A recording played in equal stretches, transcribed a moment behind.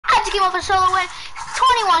Magic came off a solo win.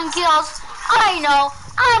 21 kills. I know.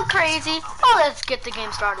 I'm crazy. Oh, let's get the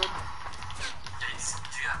game started. Do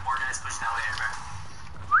you have more guys pushing that way, bro?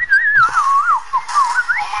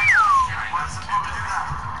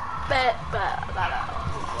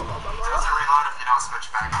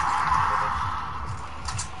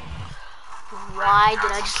 Why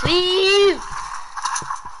did I just leave?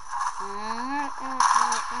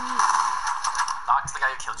 Doc's the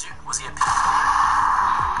guy who killed you? Was he a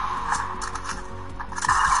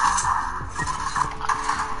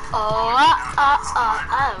Oh.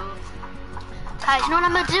 Guys, you know what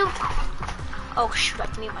I'm gonna do? Oh shoot, I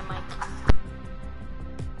have to mute my mic.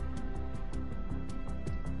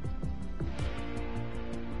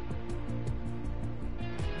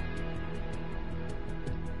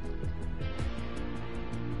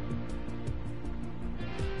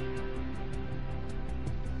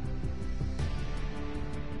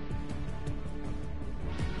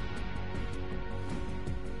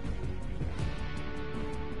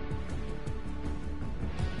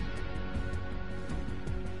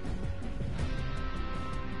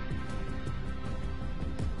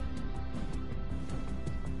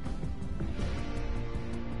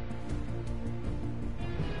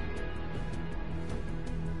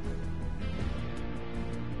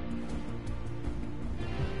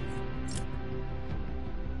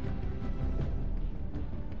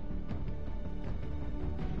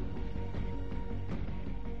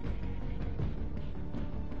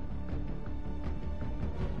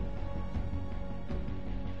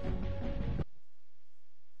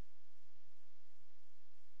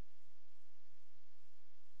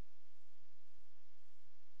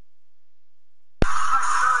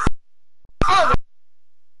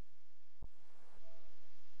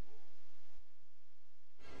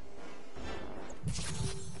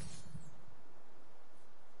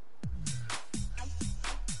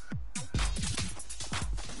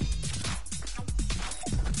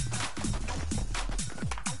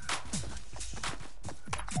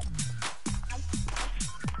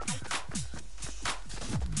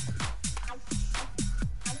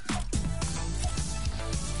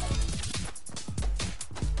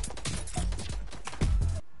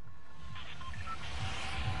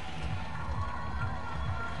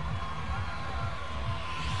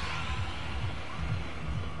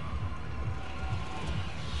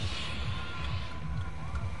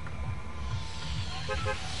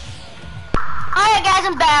 Alright guys,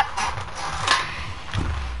 I'm back.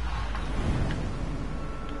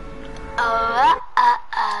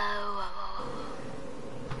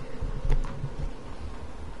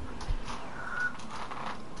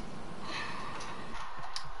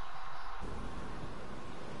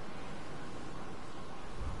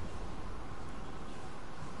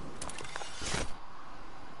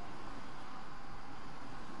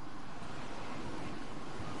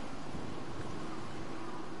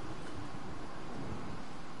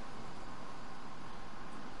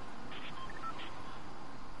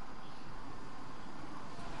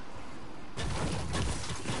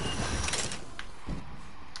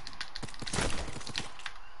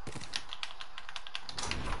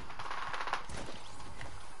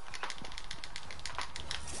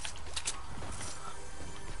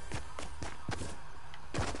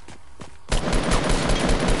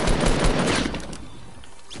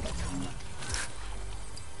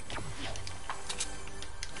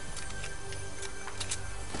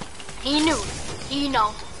 He knew. He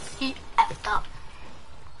knows. He effed up.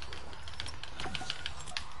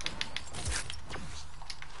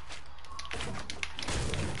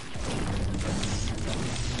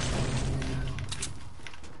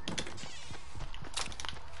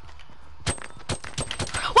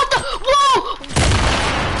 What the? Whoa!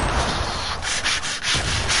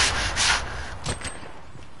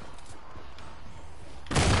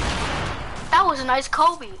 That was a nice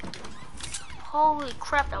Kobe. Holy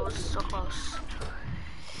crap, that was so close.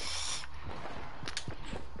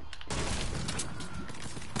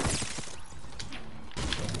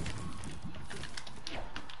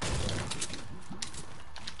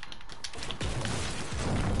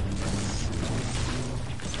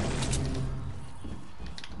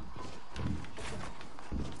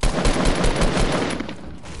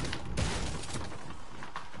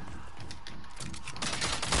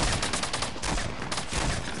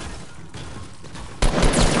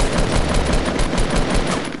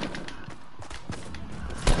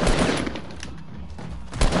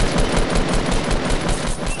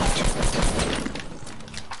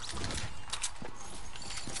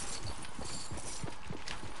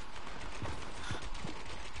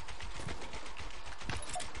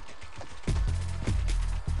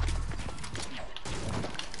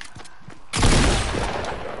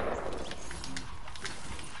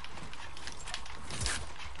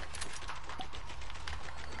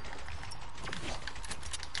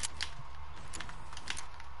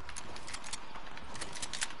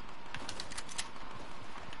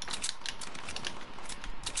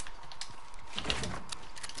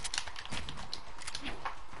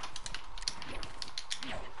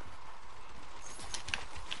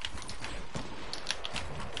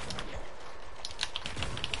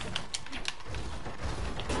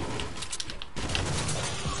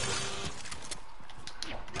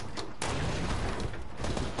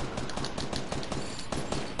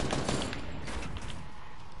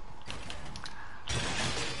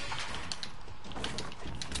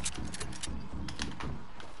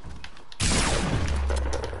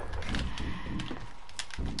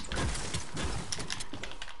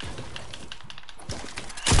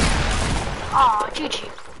 Luigi.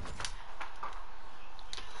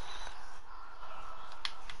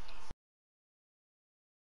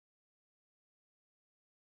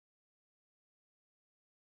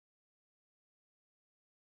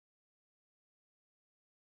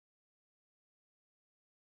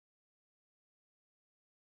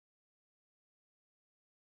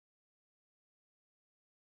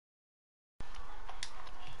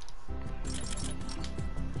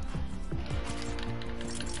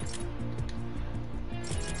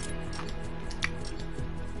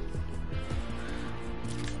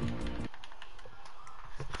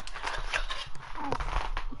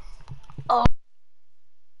 Oh.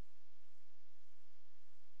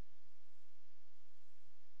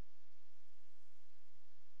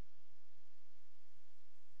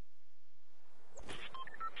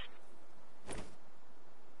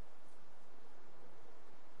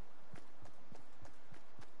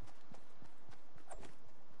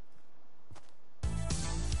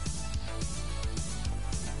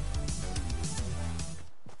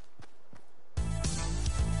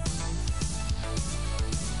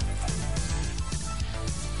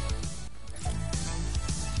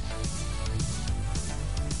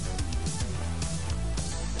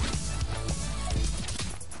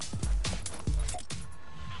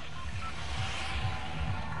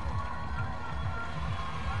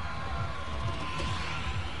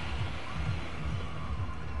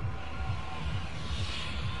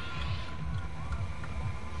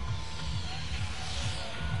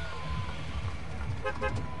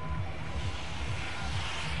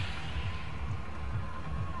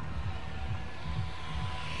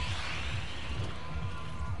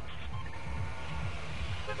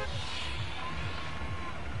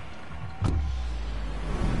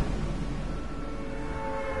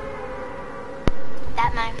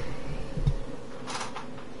 That man.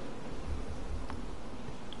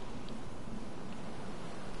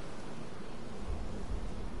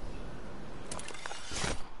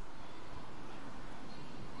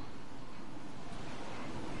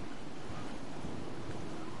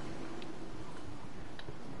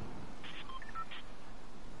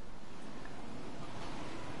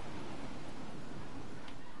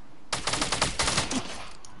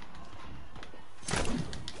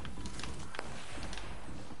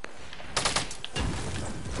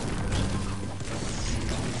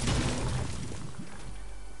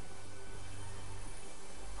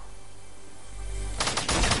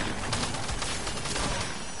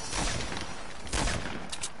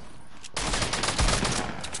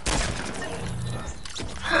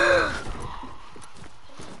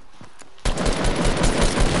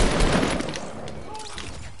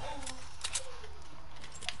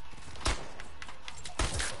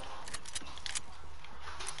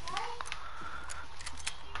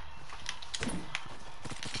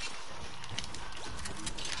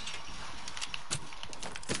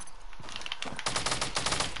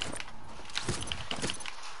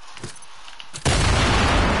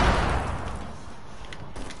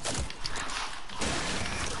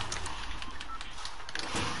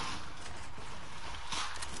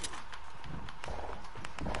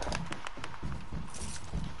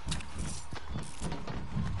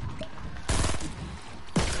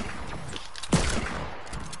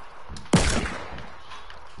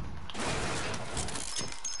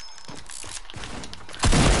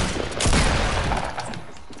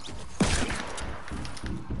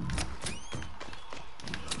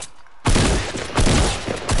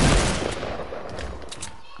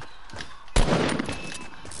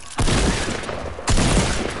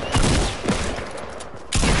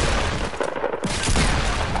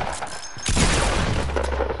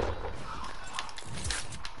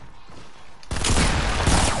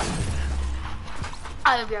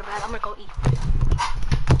 I'll be right back. I'm gonna go eat.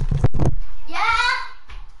 Yeah?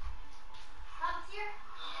 Hub's here?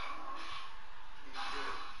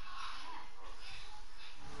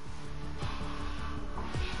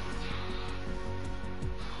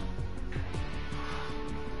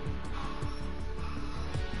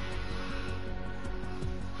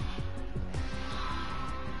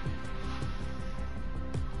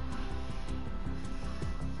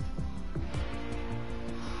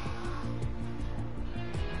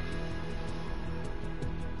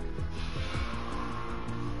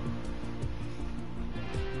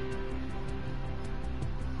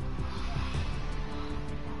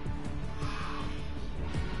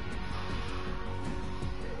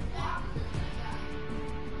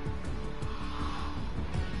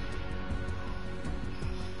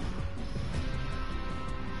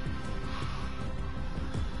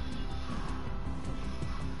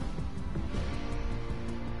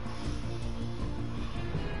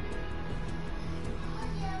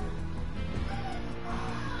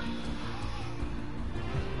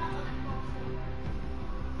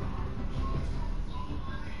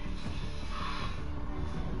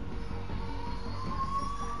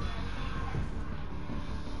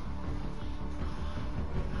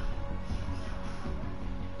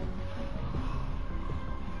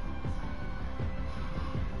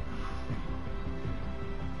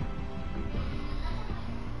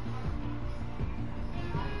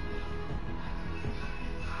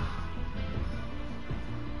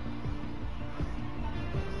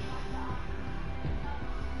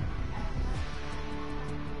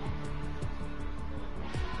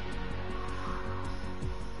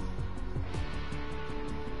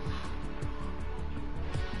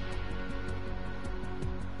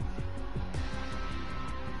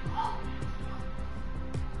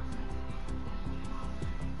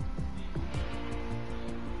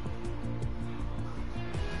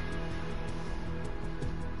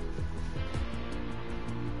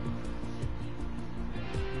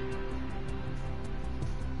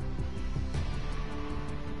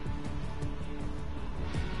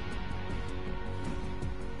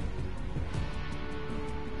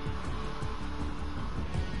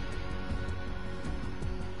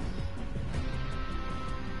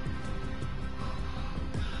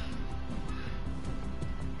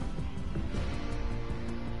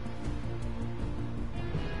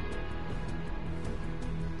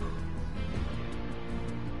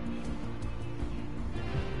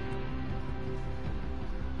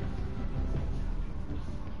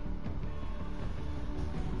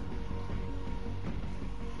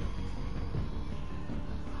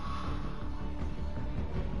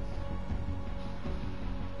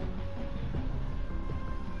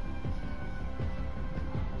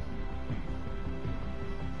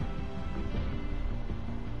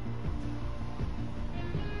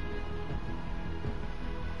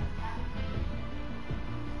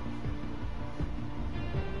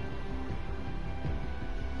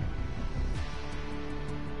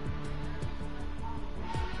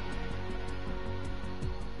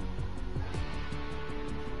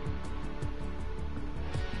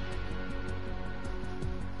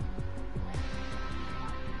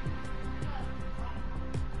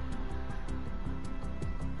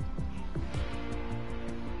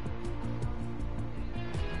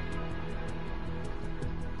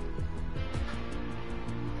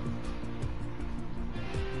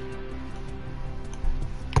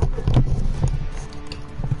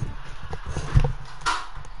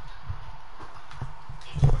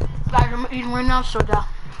 eating right now, so yeah.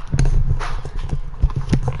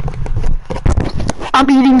 I'm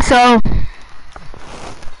eating, so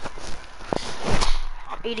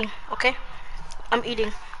I'm eating, okay? I'm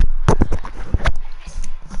eating.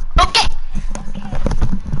 Okay!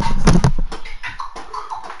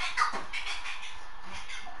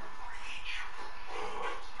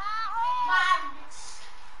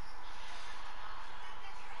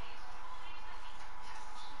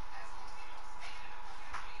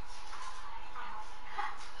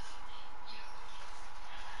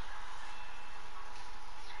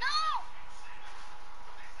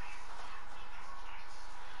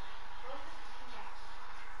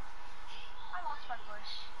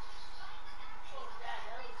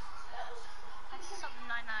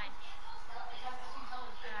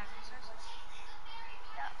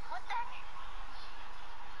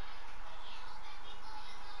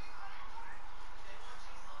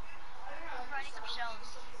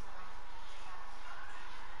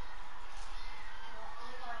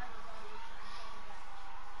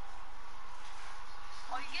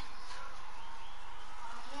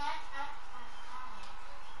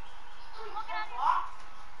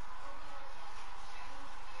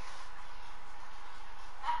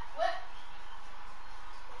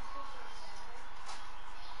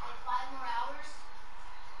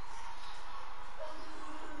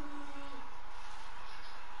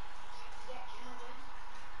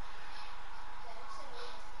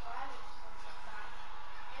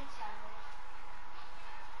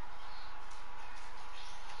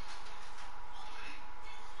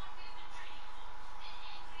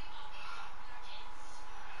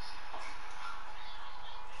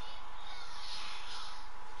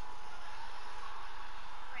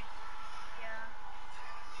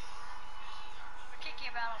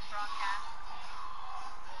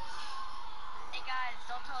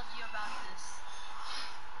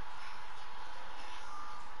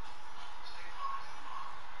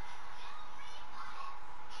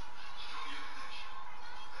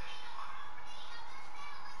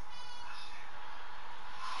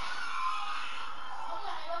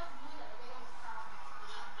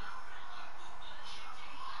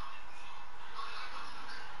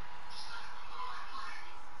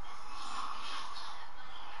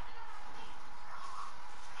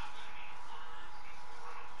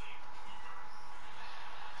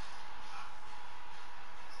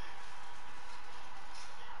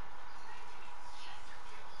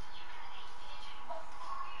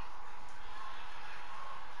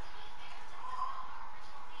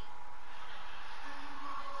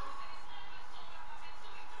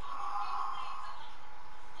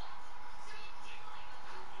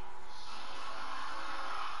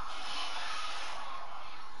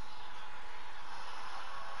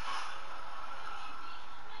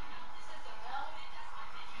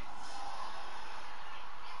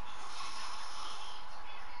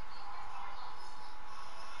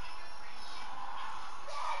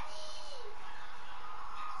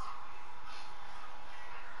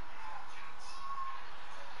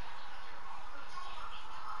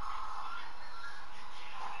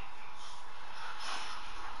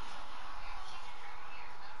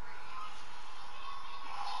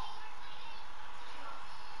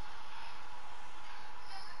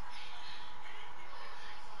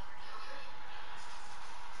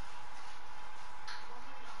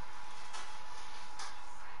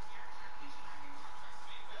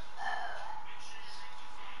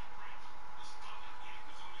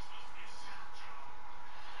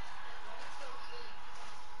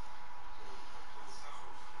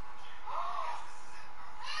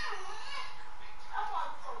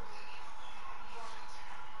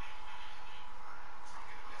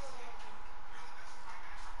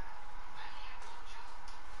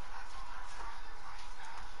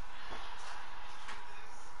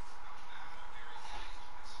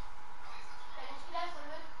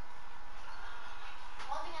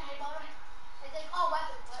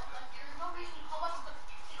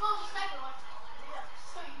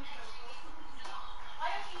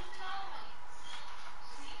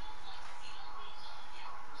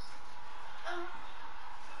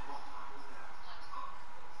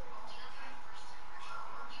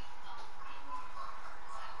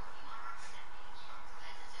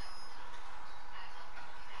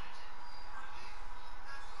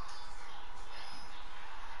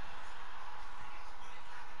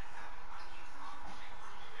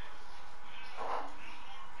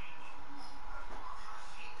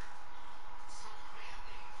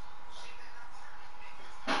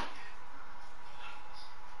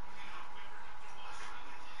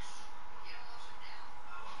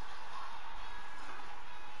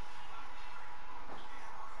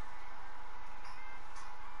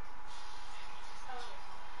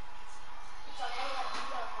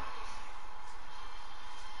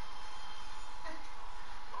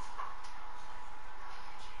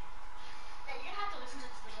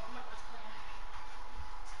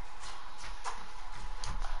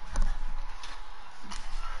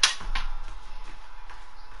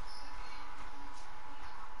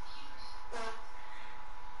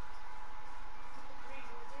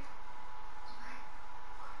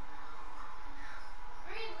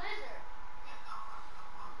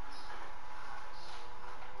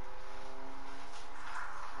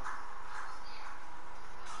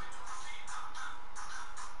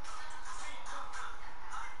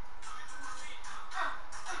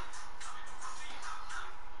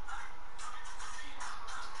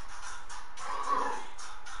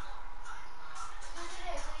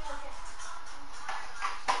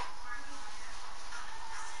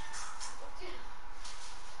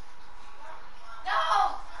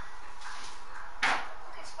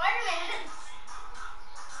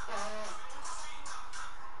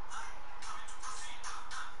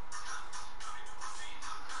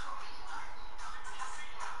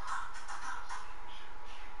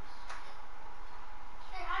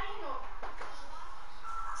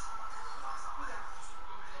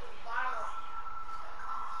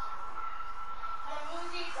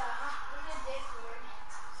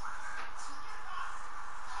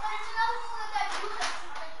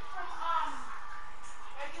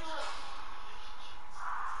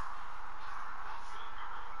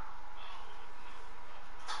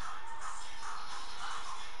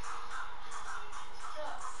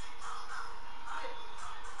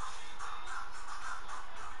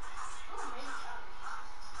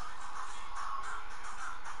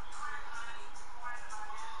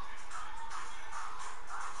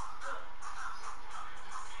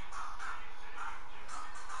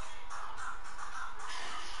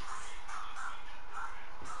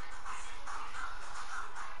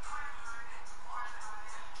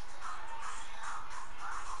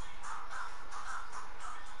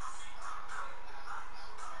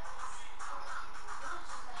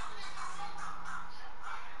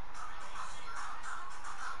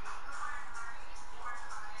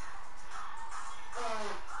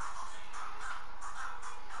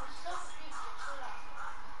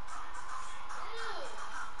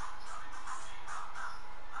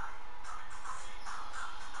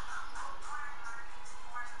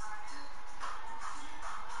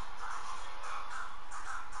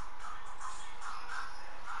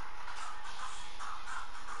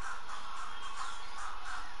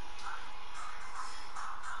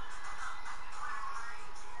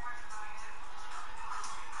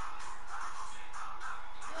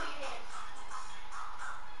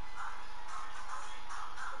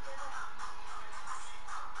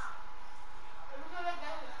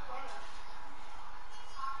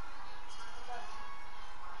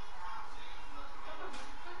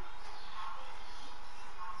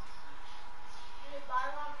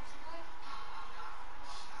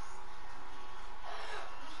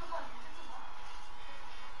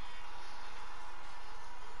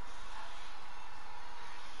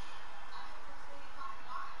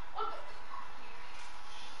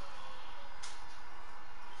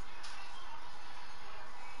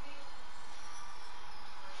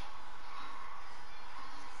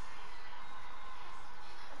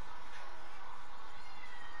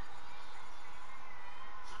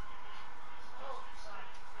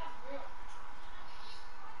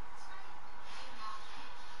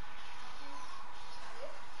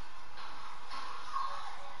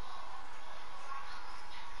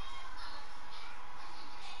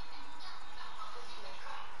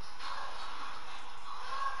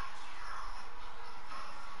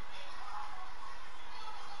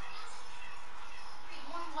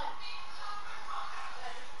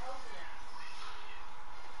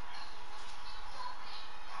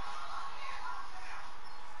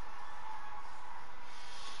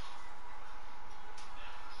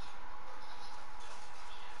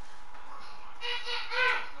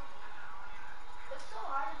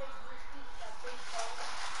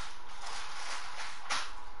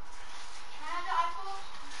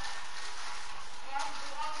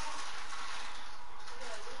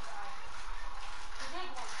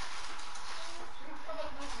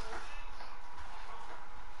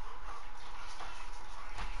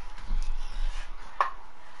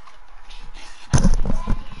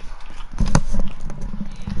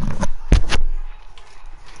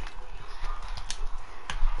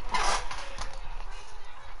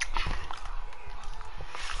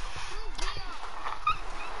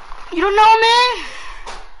 You don't know me?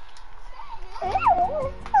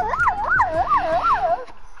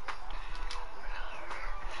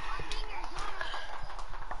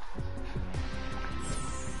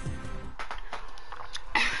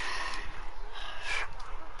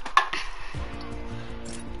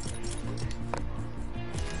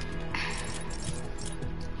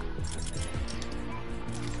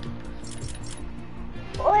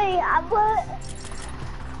 Wait, I put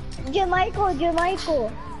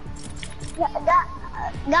Giomiller23.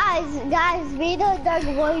 Guys, be the Dark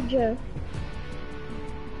Voyager.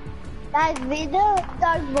 Guys, be the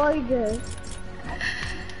Dark Voyager.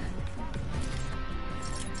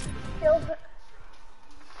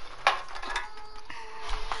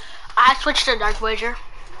 I switched to Dark Voyager.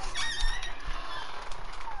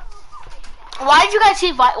 Why did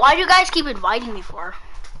you guys keep inviting me for?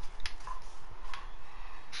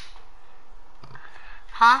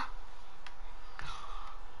 Huh?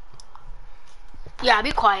 Yeah,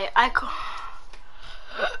 be quiet.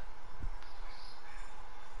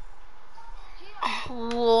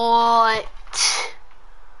 What?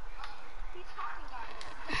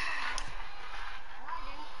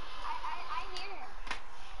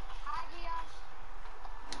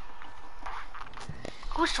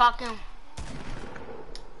 Who's talking?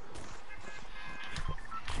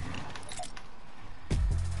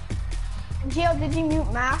 Gio, did you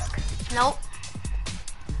mute Mask? Nope.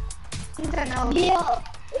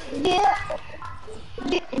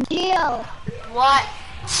 Gio. What?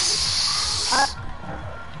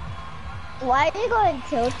 Why are you going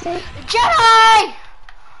tilted? Jedi!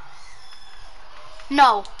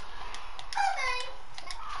 No.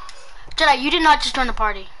 Jedi, you did not just join the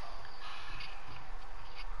party.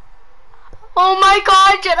 Oh my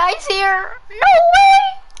god, Jedi's here! No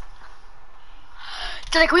way!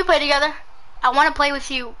 Jedi, can we play together? I want to play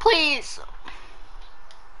with you, please.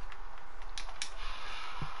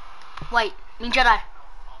 Wait, me Jedi.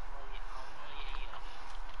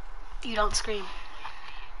 You don't scream.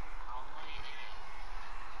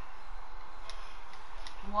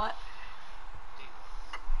 What?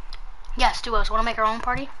 Yes, do us. Want to make our own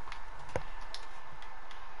party?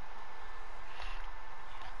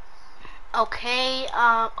 Okay,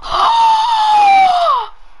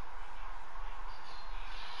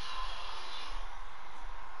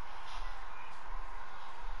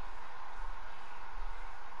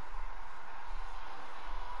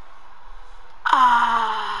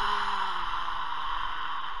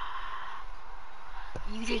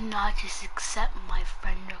 you did not just accept my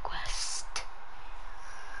friend request.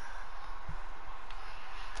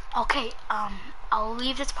 Okay, I'll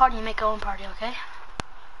leave this party and make our own party, okay?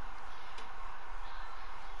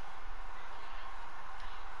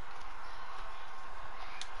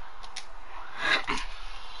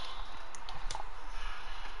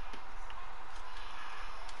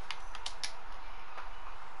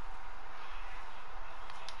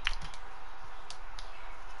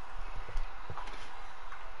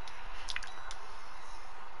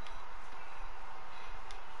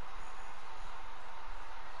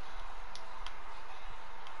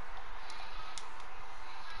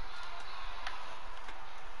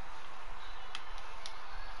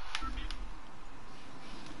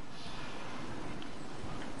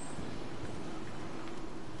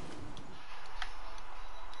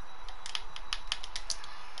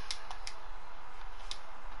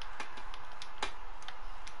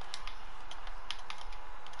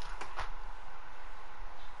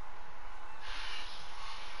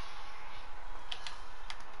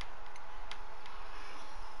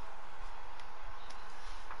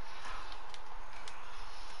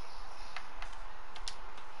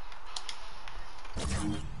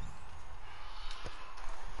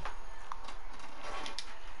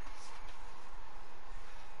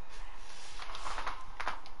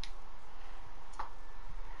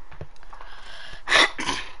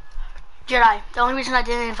 Jedi, the only reason I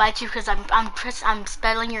didn't invite you because I'm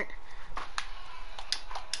spelling your.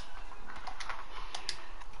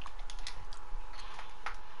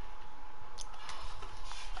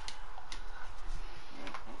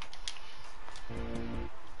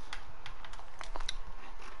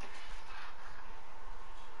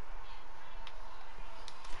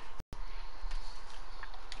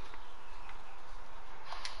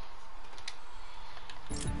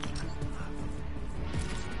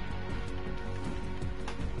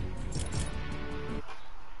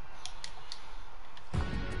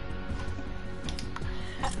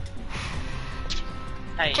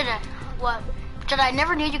 Hey. Jedi, what? Jedi, I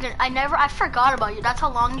never knew you could. I forgot about you. That's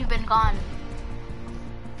how long you've been gone.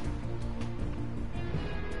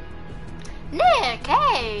 Nick,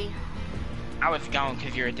 hey. I was gone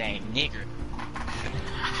because you're a dang nigger.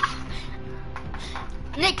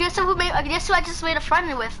 Nick, guess who I just made a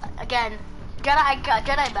friend with again? Jedi, I got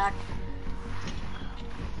Jedi back.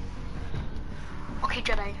 Okay,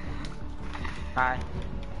 Jedi. Hi.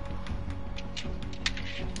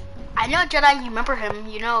 I know Jedi, you remember him,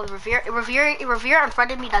 you know, Revere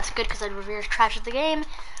unfriended me, that's good because Revere's trash at the game.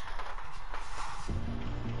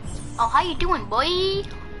 Oh, how you doing, boy?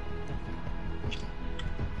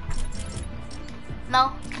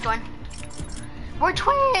 No, join. We're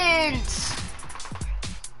twins!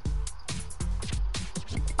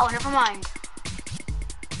 Oh, never mind.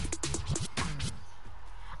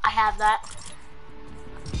 I have that.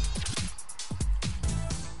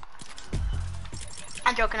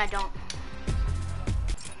 I'm joking, I don't.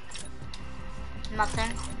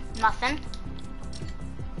 Nothing. Nothing.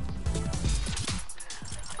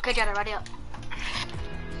 Okay, Jedi, ready up.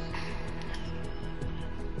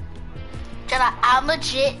 Jedi, I'm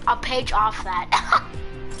legit a page off that.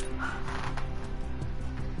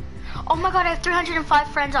 Oh my god, I have 305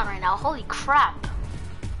 friends on right now. Holy crap.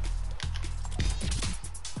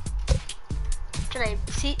 Jedi,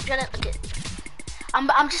 see, Jedi, look at.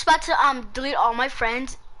 I'm just about to delete all my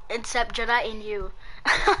friends except Jedi and you.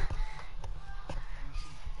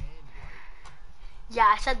 Yeah,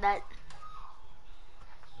 I said that.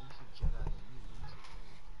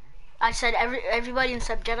 I said everybody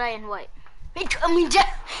except Jedi and White. I mean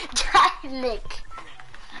Jedi and Nick.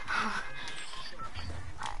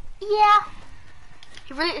 Yeah.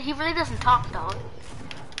 He really doesn't talk though.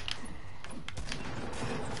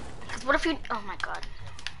 What if you? Oh my god.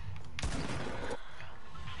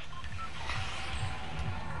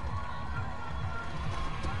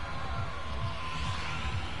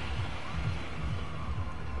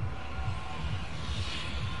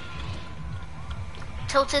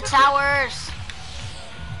 Tilted Towers.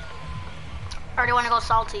 Or do you want to go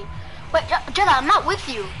salty? Wait, Jedi, I'm not with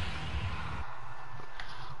you.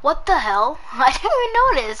 What the hell? I didn't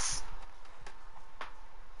even notice.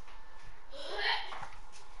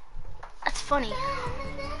 That's funny.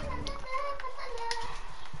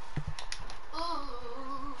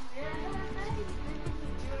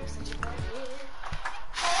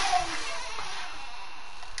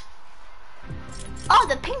 Oh,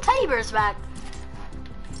 the pink teddy bear's back.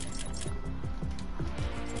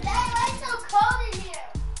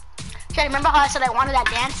 Jedi, remember how I said I wanted that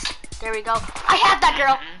dance? There we go. I have that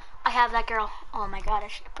girl. I have that girl. Oh my god, I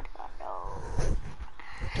should have put it on. No.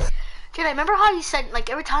 Jedi, remember how you said like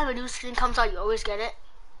every time a new skin comes out, you always get it?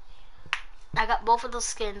 I got both of those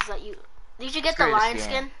skins that you. Did you get the lion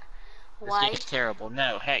skin? Why? This game's terrible.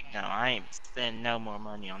 No, heck no. I ain't spending no more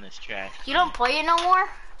money on this trash. You don't play it no more?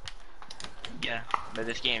 Yeah, but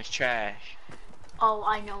this game's trash. Oh,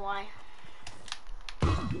 I know why.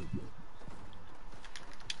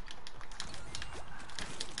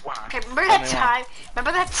 Why? Okay, remember that time?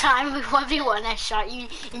 Remember that time we 1v1 I shot you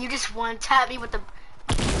and you just one-tapped me with the.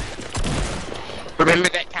 Remember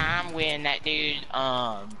that time when that dude,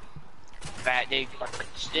 that dude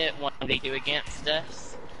clutched it when they do against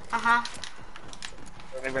us? Uh-huh.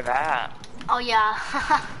 Remember that? Oh yeah.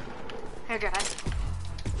 Here, Jedi.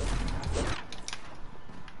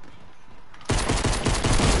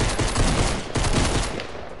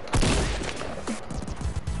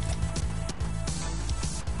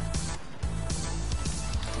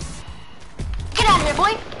 Get out of here,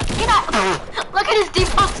 boy! Get out! Look at his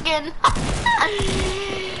default skin!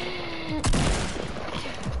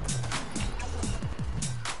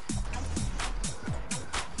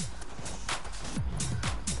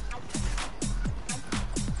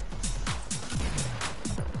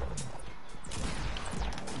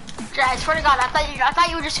 Jedi, I swear to God, I thought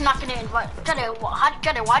you were just knocking it in, but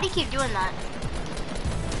Jedi, why do you keep doing that?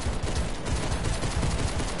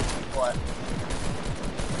 What?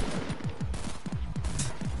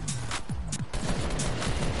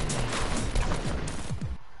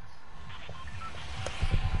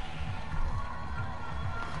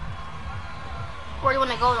 Where do you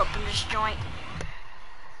want to go up in this joint?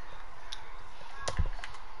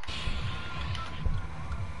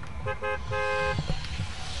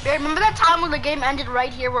 Yeah, remember that time when the game ended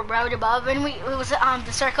right here, we're right above, and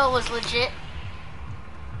the circle was legit.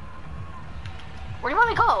 Where do you want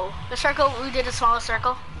to go? The circle, we did a smaller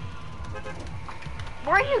circle.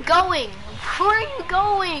 Where are you going? Where are you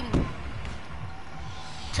going?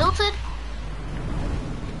 Tilted?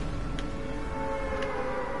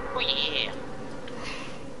 Oh yeah.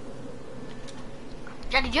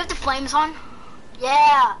 Yeah, did you have the flames on?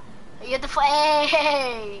 Yeah. You have the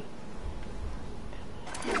hey.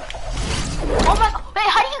 Oh my god. Wait,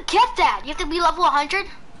 how do you get that? You have to be level 100?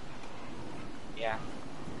 Yeah.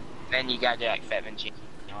 Then you gotta do like 7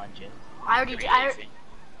 challenges. I Pretty already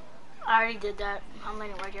easy. did that. I'm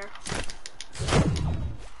laying it right here.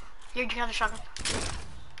 Here, you have the shotgun.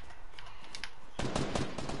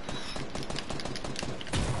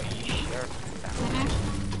 Are you sure?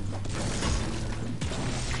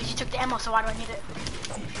 Cause you took the ammo, so why do I need it?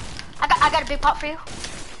 I got a big pop for you.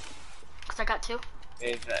 Cause I got 2.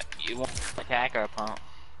 If you want attack or a pump?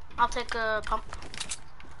 I'll take a pump.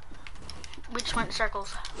 We just went in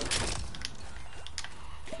circles.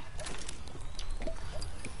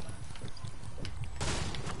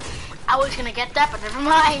 I was gonna get that, but never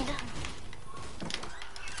mind.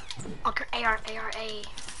 Okay, AR.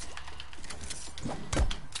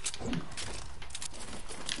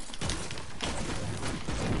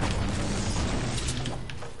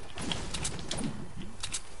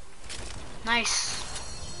 Nice.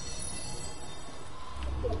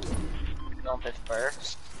 Don't this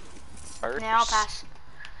first. Yeah, I'll pass.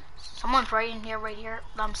 Someone's right in here,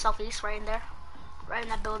 southeast, right in there. Right in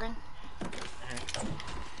that building.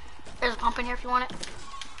 There's a pump in here if you want it.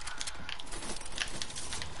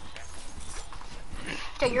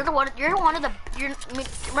 Okay, you're one of the,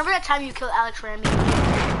 remember that time you killed Alex Ramey?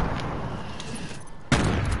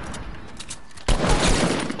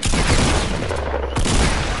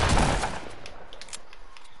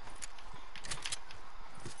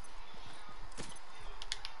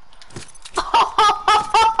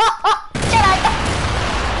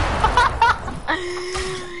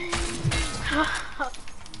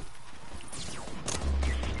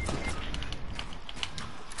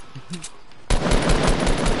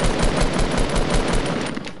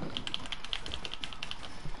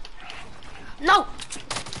 No!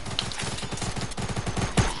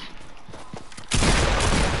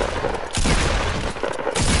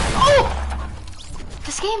 Oh!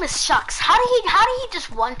 This game is shucks. How did he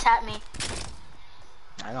just one-tap me?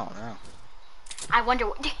 I don't know. I wonder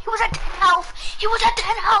what, he was at 10 health. He was at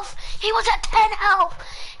 10 health. He was at 10 health.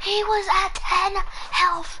 He was at 10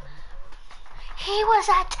 health. He was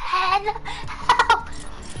at 10 health.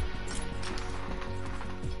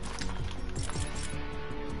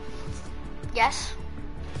 Yes.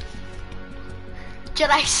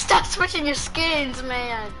 Jedi, stop switching your skins,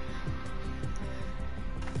 man.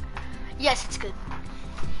 Yes, it's good.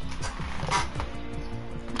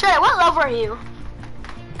 Jedi, what level are you?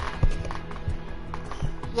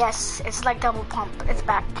 Yes, it's like double pump. It's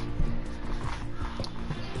back.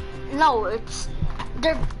 No, it's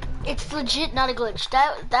legit not a glitch.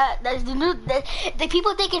 That's the new. The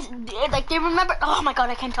people think it's like they remember. Oh my god,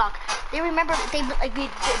 I can't talk. They remember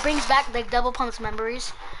it brings back like double pump's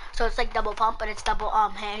memories. So it's like double pump, but it's double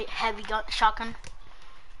heavy gun shotgun.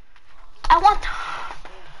 I want.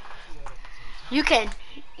 You can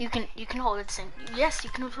hold it at the same. Yes, you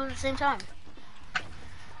can hold it at the same time.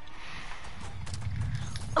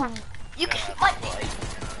 Oh, you can. What?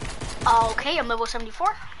 Okay, I'm level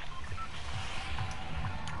 74.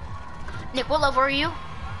 Nick, what level are you?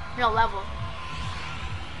 No, level.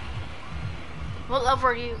 What level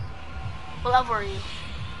are you? What level are you?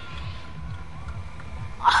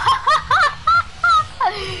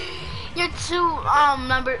 You're two,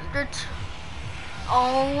 number, you're two.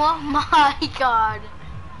 Oh my god.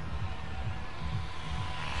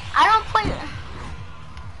 I don't play.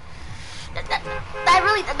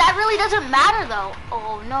 That really doesn't matter though.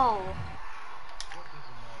 Oh no.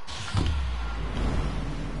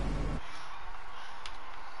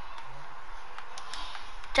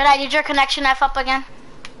 Did your connection F up again?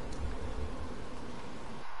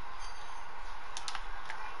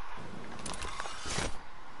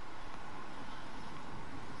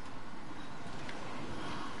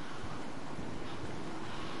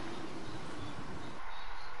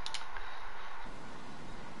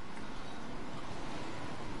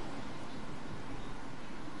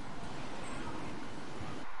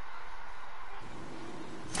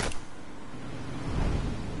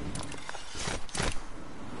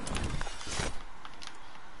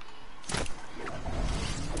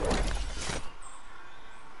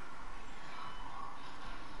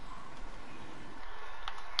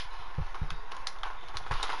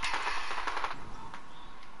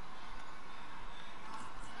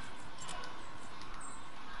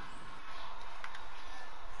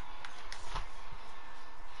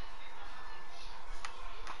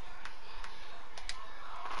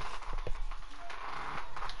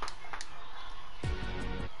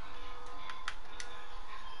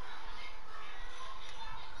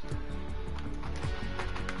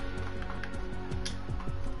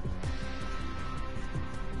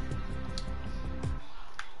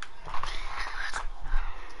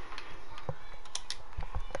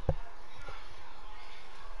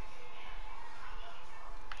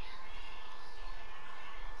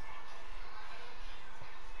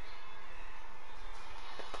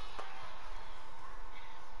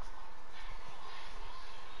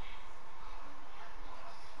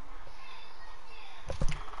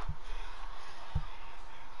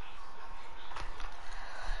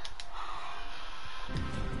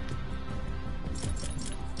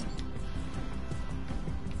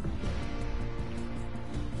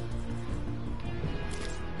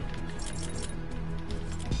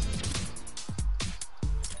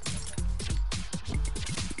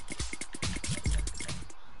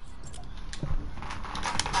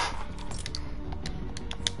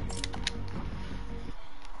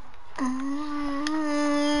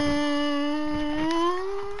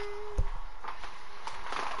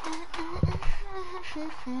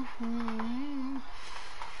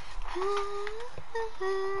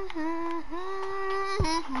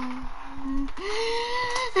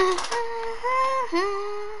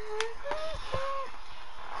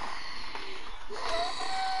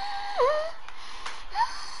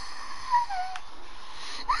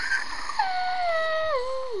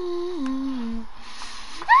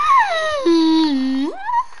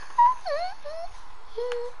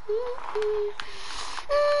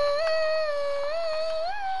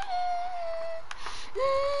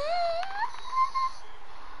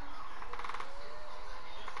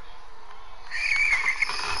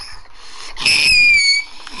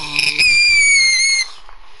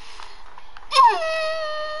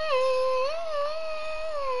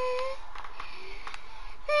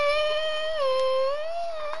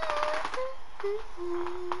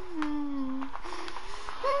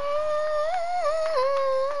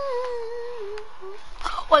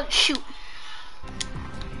 Well, shoot.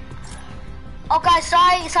 Oh, guys,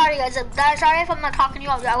 sorry, guys. Sorry if I'm not talking to you.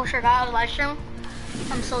 I wish I got out of the live stream.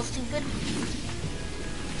 I'm so stupid.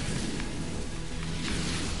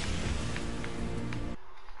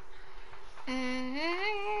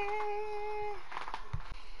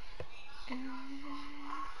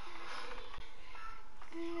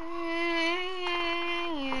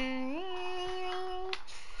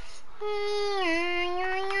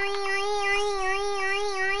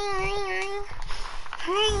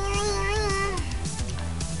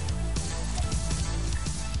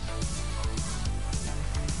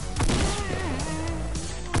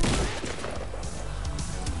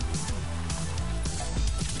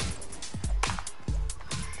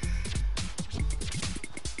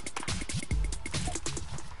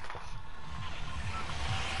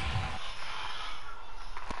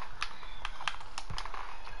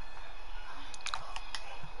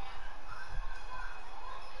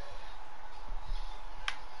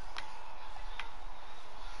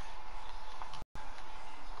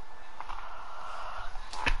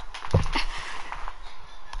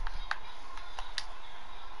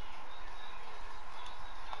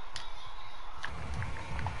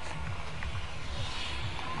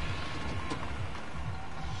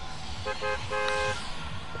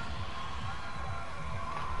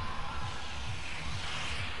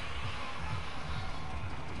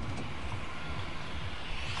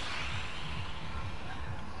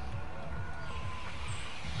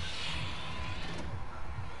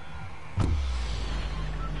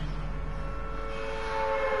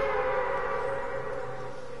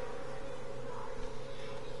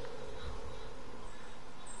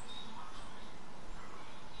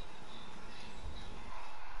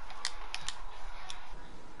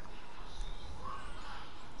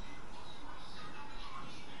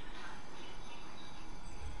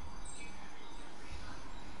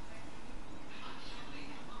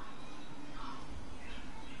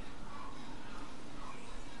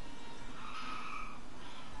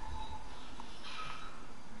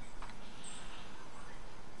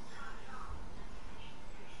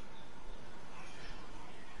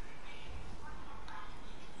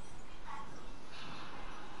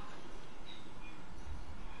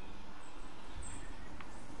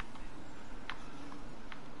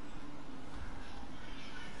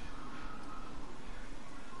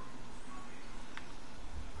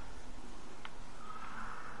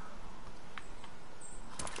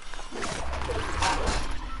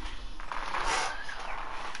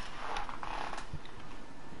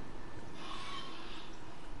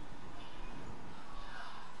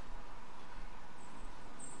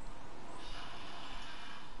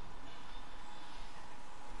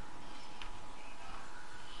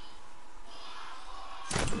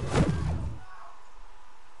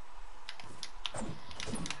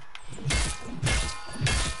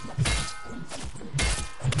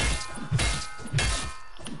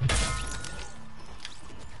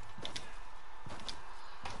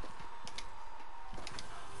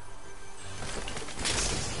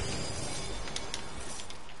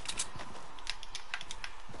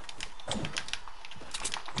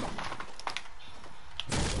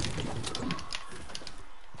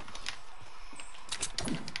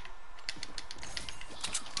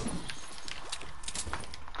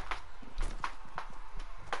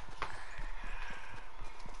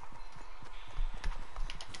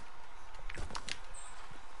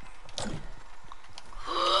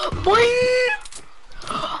 Boy!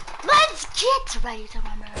 Let's get ready to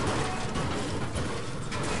rumble.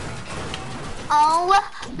 Oh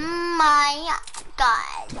my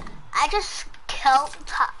god. I just killed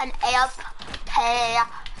an AFK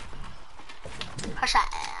person.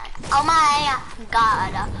 Oh my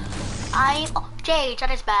god.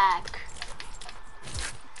 Jade is back.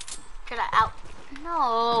 Get out.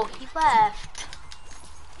 No, he left.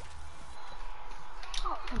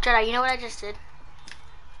 Oh, Jedi, you know what I just did?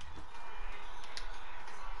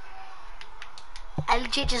 I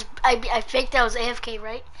legit just, I faked I was AFK,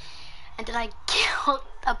 right? And then I killed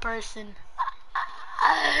a person.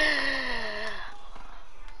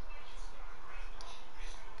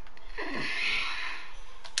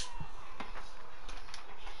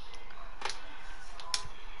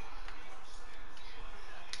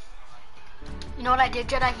 You know what I did,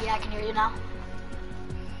 Jedi? Yeah, I can hear you now.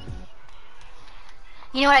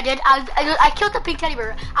 You know what I did? I killed the pink teddy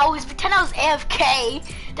bear. I was pretending I was AFK.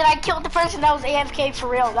 Then I killed the person that was AFK for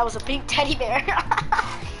real. That was a pink teddy bear.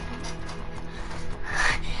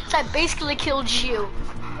 So I basically killed you.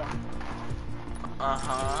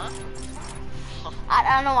 Uh-huh. I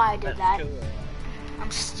don't know why I did that. Cool.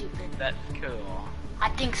 I'm stupid. That's cool. I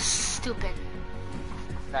think stupid.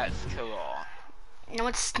 That's cool. No,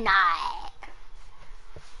 it's not.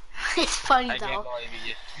 It's funny I though. can't believe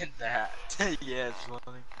you just did that. Yeah, it's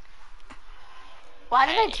funny. Why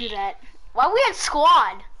did I do that? Why we had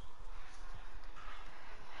squad?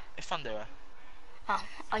 It's fun doing. Oh,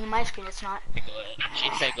 on my screen it's not.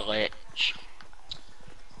 It's a glitch.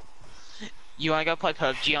 You wanna go play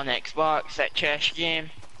PUBG on Xbox, that chess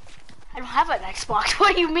game? I don't have an Xbox.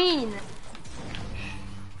 What do you mean?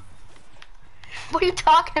 What are you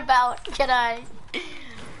talking about? Can I?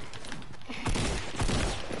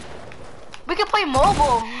 We can play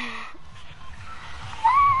mobile.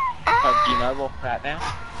 PUBG Mobile right now?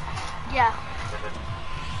 Yeah.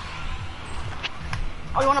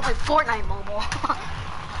 Oh, you wanna play Fortnite mobile?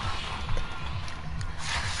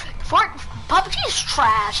 PUBG is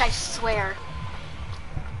trash, I swear.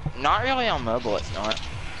 Not really on mobile, it's not.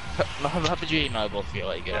 PUBG Mobile feel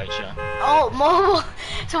like good, actually. Oh, mobile.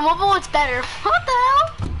 So mobile it's better. What the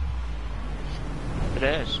hell? It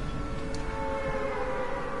is.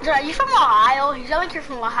 Are you from Ohio? You sound like you're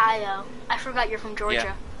from Ohio. I forgot you're from Georgia.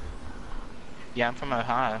 Yeah. Yeah, I'm from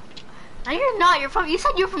Ohio. No, you're not. You're from. You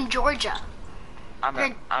said you're from Georgia.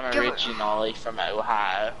 I'm originally from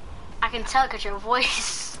Ohio. I can tell because your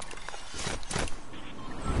voice.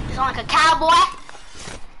 You sound like a cowboy.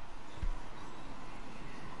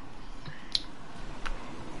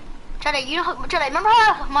 Jedi, remember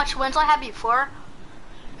how much wins I had before?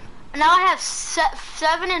 Now I have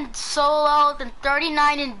 7 in solo, then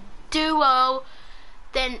 39 in duo,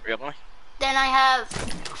 then Really? Then I have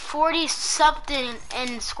 40 something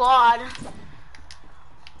in squad.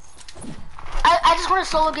 I just won a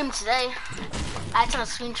solo game today. I sent a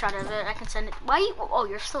screenshot of it. I can send it. Why you? Oh,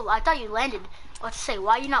 you're still. I thought you landed. Let's say,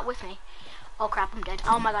 why are you not with me? Oh crap, I'm dead.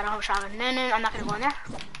 Oh my god, I don't have a shotgun. No, I'm not gonna go in there.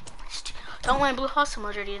 Don't land blue house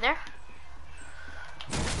emoji. Are you there?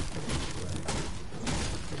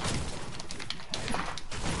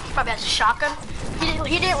 He probably has a shotgun. He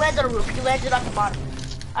didn't land on the roof. He landed on the bottom.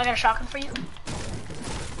 I got a shotgun for you.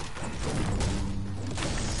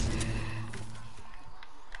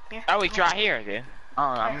 Here. Oh, he's right here, dude. Oh,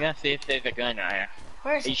 I'm gonna see if there's a gun right here.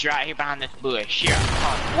 Where is he? He's right here behind this bush. Here.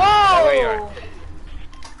 Whoa! Where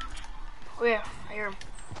Where? I hear him.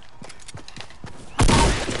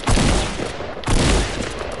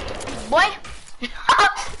 Boy!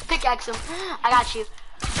 Pickaxe him. I got you.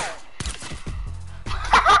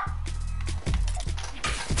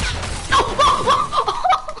 Oh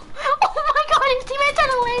my god, his teammates had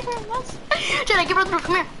a laser on us. Jenna, give her the roof.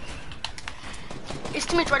 Come here. His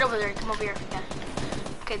teammate's right over there. Come over here. Yeah.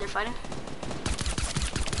 Okay, they're fighting.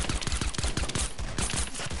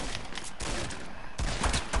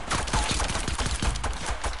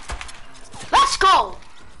 Let's go!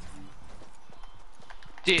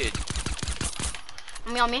 Dude.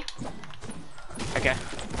 On me. Okay.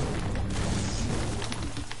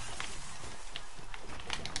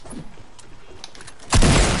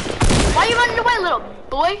 Why are you running away, little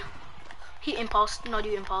boy? He impulsed. No,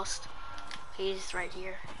 you impulsed. He's right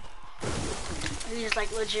here. He's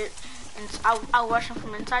like legit. And I'll rush him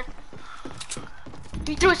from inside.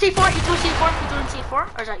 He threw a C4. He threw a C4. He threw a C4.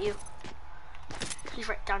 Or is that you? He's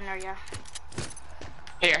right down there, yeah.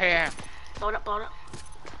 Here. Blow it up, blow it up.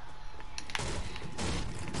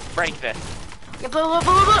 Break this. Yeah, blow it up.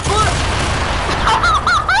 Oh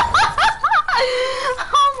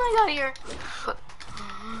my god, here.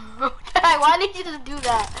 Why did you just do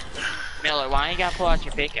that? Miller, why you gotta pull out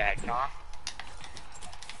your pickaxe, huh?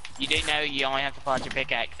 You do know you only have to pull out your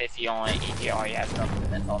pickaxe if you already have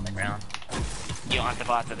something that's on the ground. You don't have to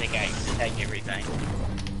pull out the pickaxe to take everything.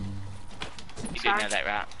 You do know that,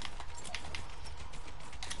 right?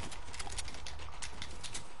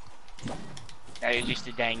 No, you're just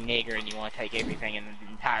a dang nigger and you want to take everything in the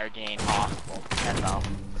entire game possible. That's all.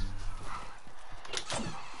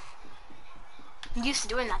 I'm used to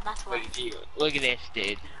doing that, that's why. Look at this,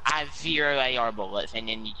 dude. I have 0 AR bullets, and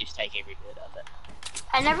then you just take every bit of it.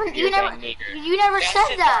 You never That's said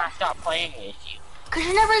just that. why I stopped playing with you. Cause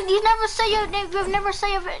you never say you've never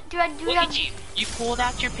say of it. Look at you. You pulled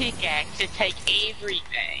out your pickaxe to take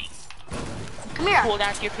everything. Come here. You pulled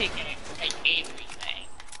out your pickaxe to take everything.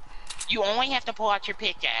 You only have to pull out your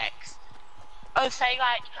pickaxe. Oh, say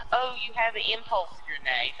like, oh, you have an impulse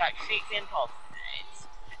grenade, like 6 impulse grenades.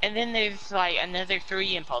 And then there's like another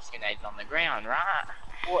 3 impulse grenades on the ground, right?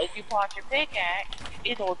 Well, if you pull out your pickaxe,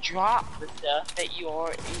 it'll drop the stuff that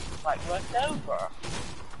you're like left over.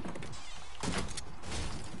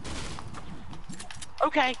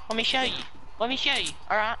 Okay, let me show you.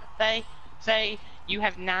 Alright, say you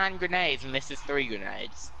have 9 grenades and this is 3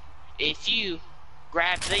 grenades. If you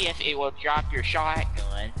grab this, it will drop your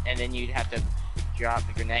shotgun and then you'd have to drop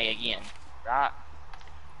the grenade again, right?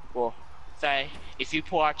 Well, say if you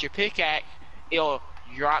pull out your pickaxe, it'll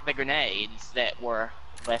drop the grenades that were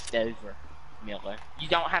left over, Miller. You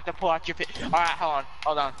don't have to pull out your Alright,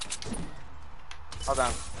 hold on.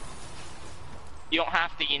 You don't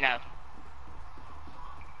have to, you know.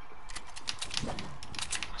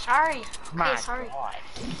 Sorry. My Okay, sorry. God.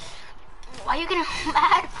 Why are you getting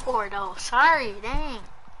mad for though? Sorry, dang.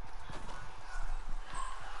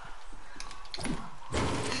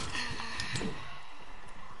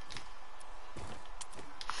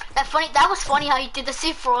 That was funny how you did the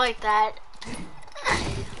C4 like that.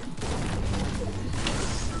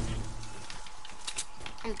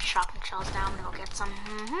 And shotgun shells now, I'm gonna go get some.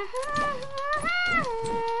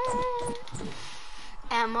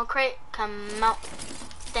 Ammo crate, come out.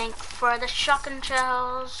 Thank for the shotgun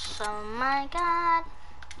shells. Oh my god.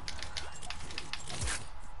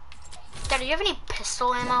 Dad, do you have any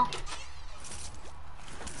pistol ammo?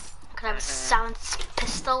 Could I have a silenced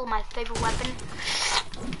pistol, my favorite weapon?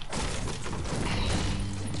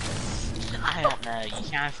 I don't know. You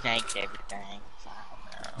kind of snagged everything. So I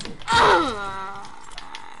don't know.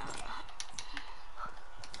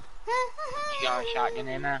 You got a shotgun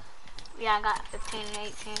ammo? Yeah, I got 15 and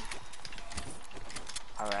 18.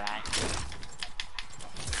 Alright.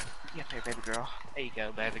 Yeah, there, baby girl. There you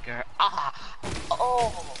go, baby girl. Ah!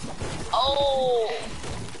 Oh! Oh!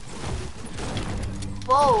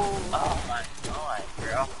 Whoa! Oh my god,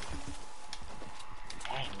 girl.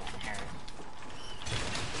 Dang, that hurt.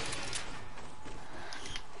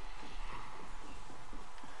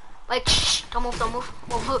 Like, shh, don't move.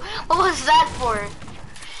 What was that for?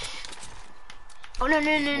 Oh, no, I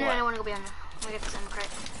don't want to go behind there. I'm gonna get this ammo crate.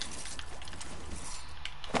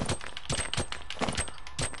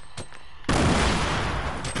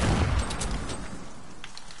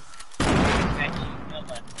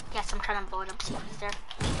 Yes, I'm trying to blow it up, see if it's there.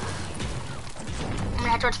 I'm gonna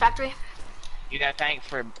head towards factory. You know, thanks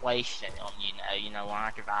for wasting them, you know,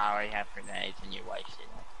 why? Because I already have grenades and you're wasting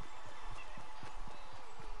them.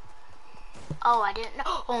 Oh, I didn't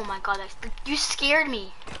know. Oh my god, you scared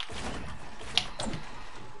me.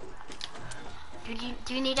 Do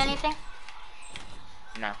you need anything?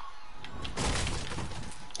 No.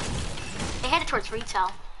 They headed towards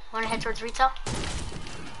retail. Wanna head towards retail?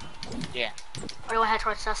 Yeah. Or do you wanna head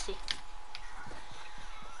towards Dusty?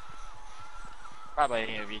 Probably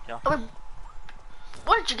need a retail. Oh,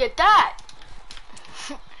 where did you get that?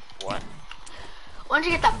 What? When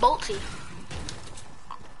did you get that bolty?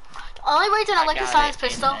 The only reason I like the silenced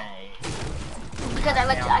pistol because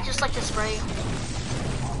I just like to spray.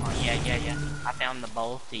 Oh, yeah. I found the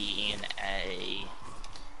bolty in a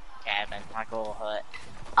cabin, like a little hut.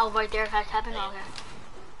 Oh, right there, that cabin. Oh, okay.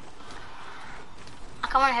 I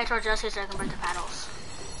kind of want to head towards Dusty so I can break the paddles.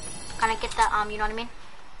 Can I get that? You know what I mean?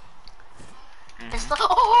 Pistol.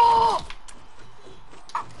 Oh!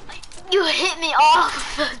 You hit me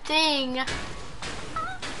off the thing. I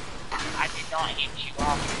did not hit you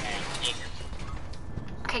off, man.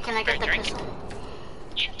 Okay, can I get the pistol?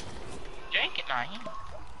 Yeah. Drink it, not him.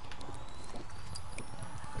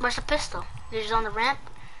 Where's the pistol? Is it on the ramp?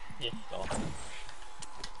 Pistol.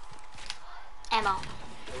 Ammo.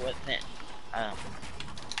 It wasn't.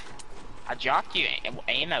 I dropped you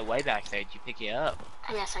ammo way back there. Did you pick it up?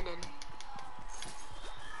 Yes, I did.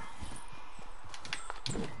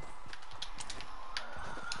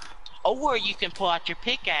 Or you can pull out your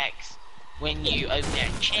pickaxe when you open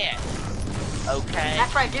that chest. Okay?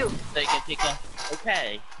 That's what I do. So you can pick up.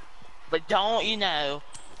 Okay. But don't, you know.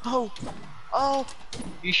 Oh.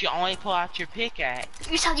 You should only pull out your pickaxe.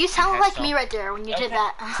 You sound like me right there when you did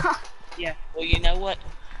that. Yeah. Well, you know what?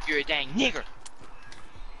 You're a dang nigger.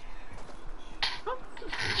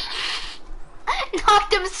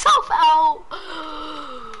 Knocked himself out.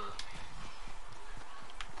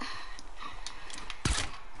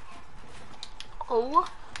 Oh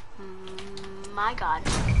my god.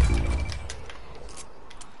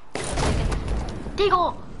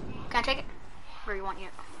 Deagle! Can I take it? Or you want it?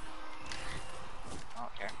 I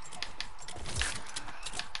don't care.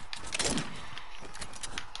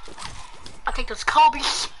 I'll take those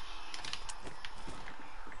Kobe's.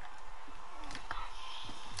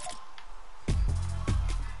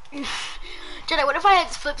 Jedi, what if I had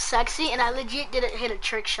flipped sexy and I legit didn't hit a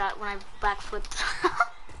trick shot when I backflipped?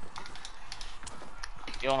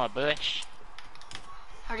 You on a bush?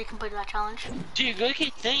 I already completed that challenge. Dude, look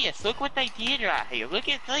at this. Look what they did right here. Look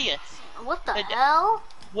at this. What the hell?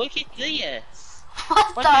 Look at this.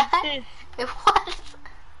 What What the is heck? this? What?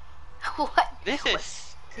 What? This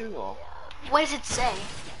is cool. What does it say?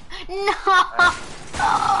 No!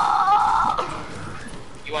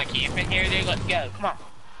 You want to camp in here, dude? Let's go. Come on.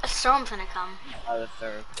 A storm's gonna come. Oh, that's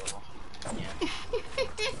so cool. Yeah.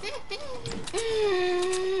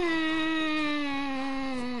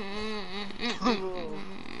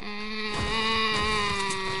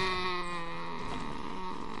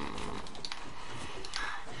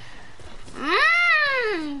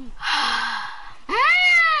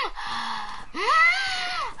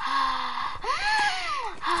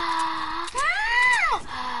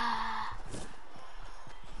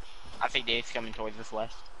 I think Dave's coming towards us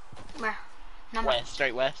west. Where? Number. West,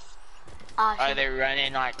 straight west. Oh, Oh, they're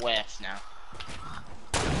running like west now.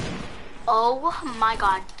 oh my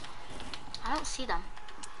god. I don't see them.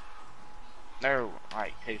 They're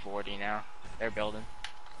like 240 now. They're building.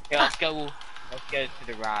 Okay, let's go. Let's go to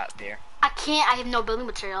the right there. I can't, I have no building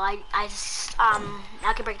material. I just,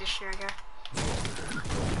 I can break this shit right here.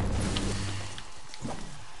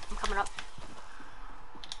 I'm coming up.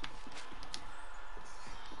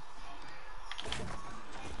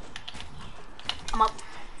 I'm up.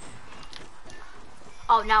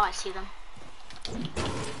 Oh, now I see them.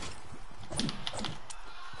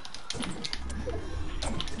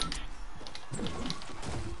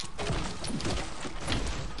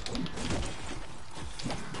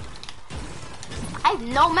 I have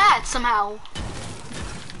no mats somehow.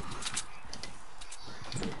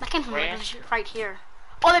 That came from right here.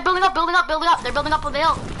 Oh, they're building up, building up, building up. They're building up on the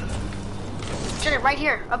hill. Shit, right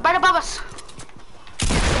here, right above us.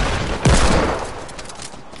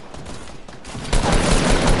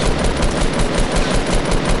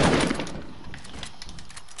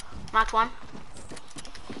 Knocked one.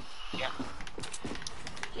 Yeah.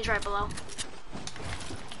 He's right below.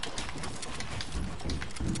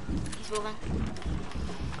 He's moving.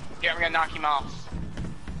 Yeah, I'm gonna knock him off.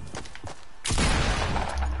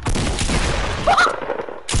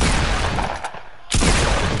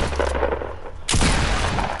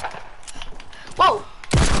 Whoa!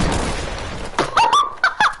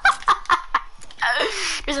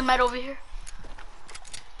 There's a med over here.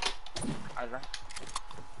 Alright.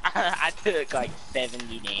 I took like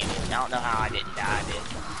 70 damage. I don't know how I didn't die, dude.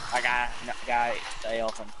 Like I got sail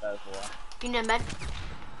from so far. You need a med?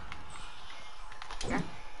 Here.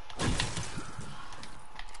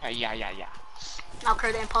 Yeah. I'll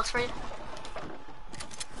clear the impulse for you.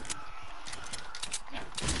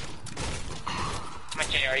 How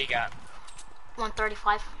much AR you got?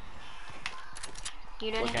 135.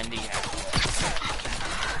 You did? What gun do you have?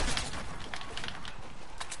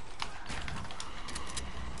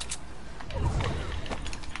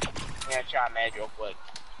 I'm gonna try med real quick.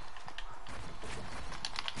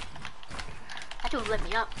 That dude lit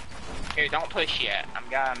me up. Here, don't push yet. I'm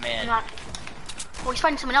got a med. I'm not. Oh, he's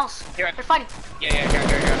fighting someone else. Here. They're fighting. Yeah.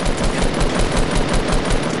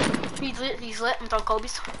 He's lit. I'm throwing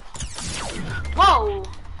Kobe's. Whoa!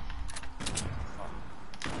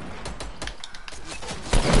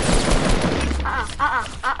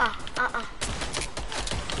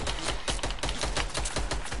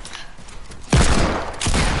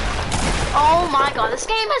 Oh my god, this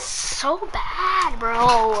game is so bad,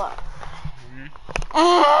 bro.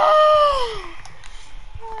 Oh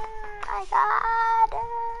my god.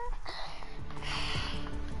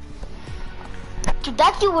 Dude,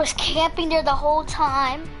 that dude was camping there the whole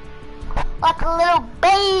time. Like a little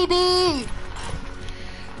baby.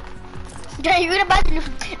 Yeah, you can imagine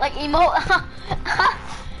like emo. Oh.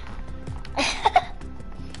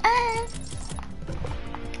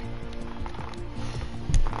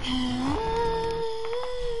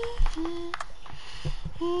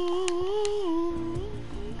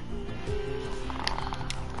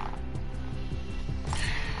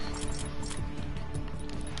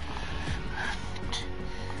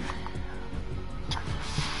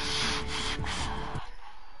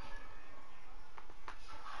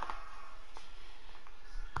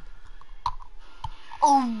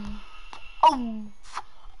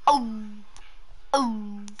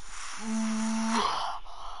 Oh.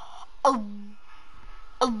 Oh. Oh.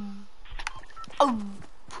 Oh.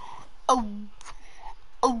 Oh.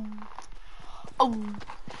 Oh. Oh.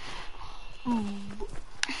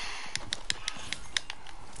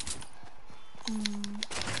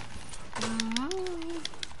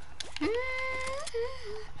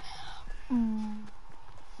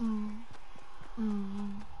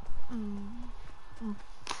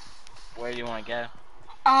 Where do you want to go?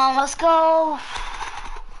 Let's go.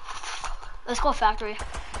 Let's go factory.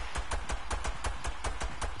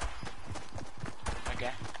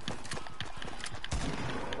 Okay.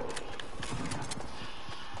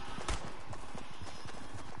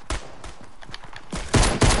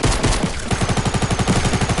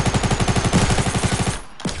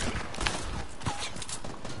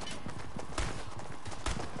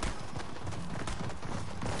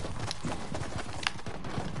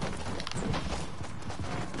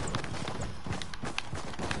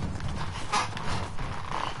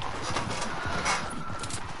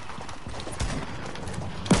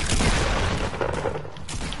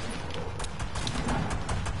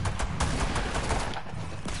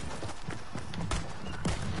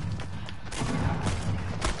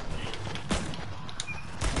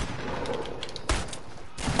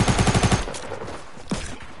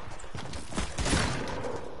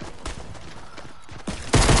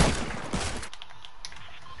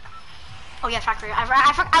 Oh yeah, factory.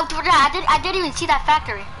 I didn't even see that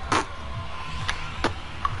factory.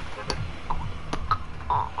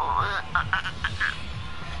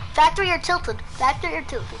 Factory or tilted? Factory or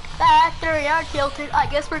tilted? Factory or tilted? I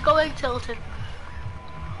guess we're going tilted.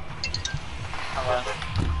 Hello.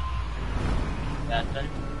 That's it.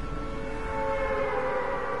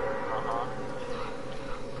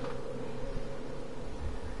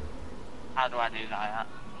 How do I do that?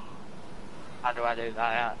 How do I do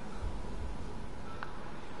that?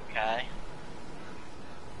 Okay.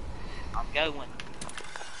 I'm going.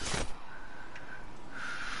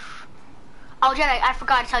 Oh, Jen, I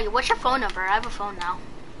forgot to tell you. What's your phone number? I have a phone now.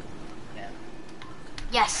 Yeah.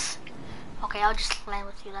 Yes. Okay, I'll just land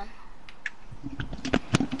with you then.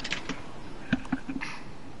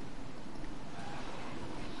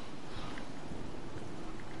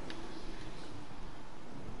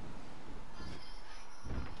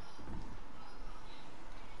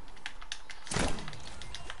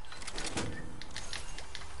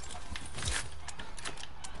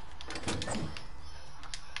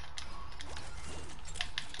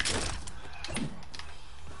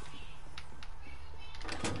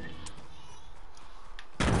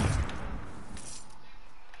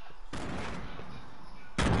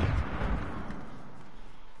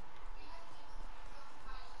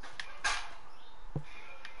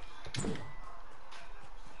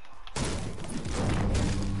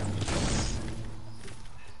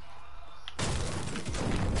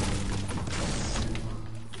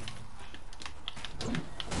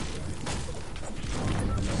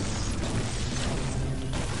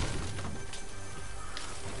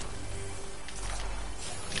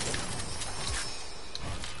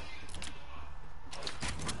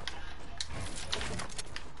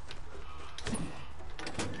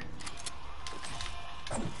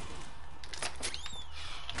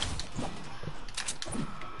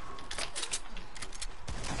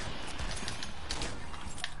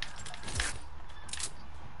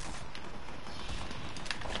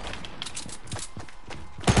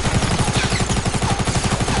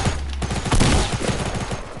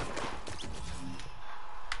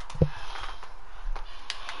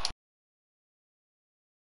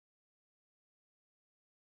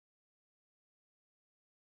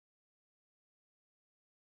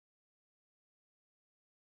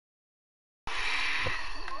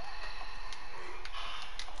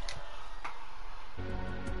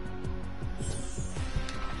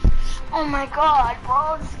 Oh my god,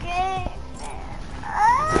 bro, this game.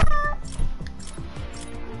 Ah.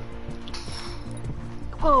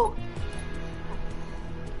 Whoa.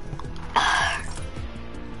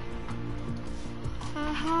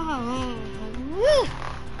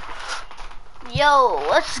 Yo,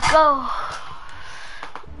 let's go.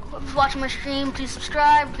 Whoever's watching my stream, please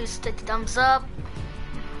subscribe, please take the thumbs up.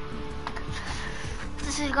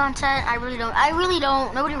 This is content, I really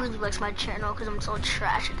don't, nobody really likes my channel because I'm so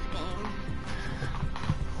trash at the game.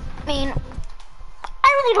 I mean, I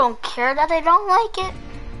really don't care that they don't like it.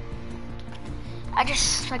 I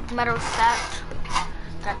just like the matter of fact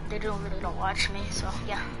that they really don't watch me, so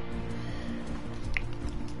yeah.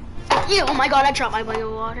 Yeah, oh my god, I dropped my bottle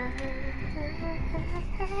of water.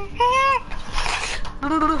 I'll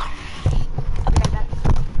be right back.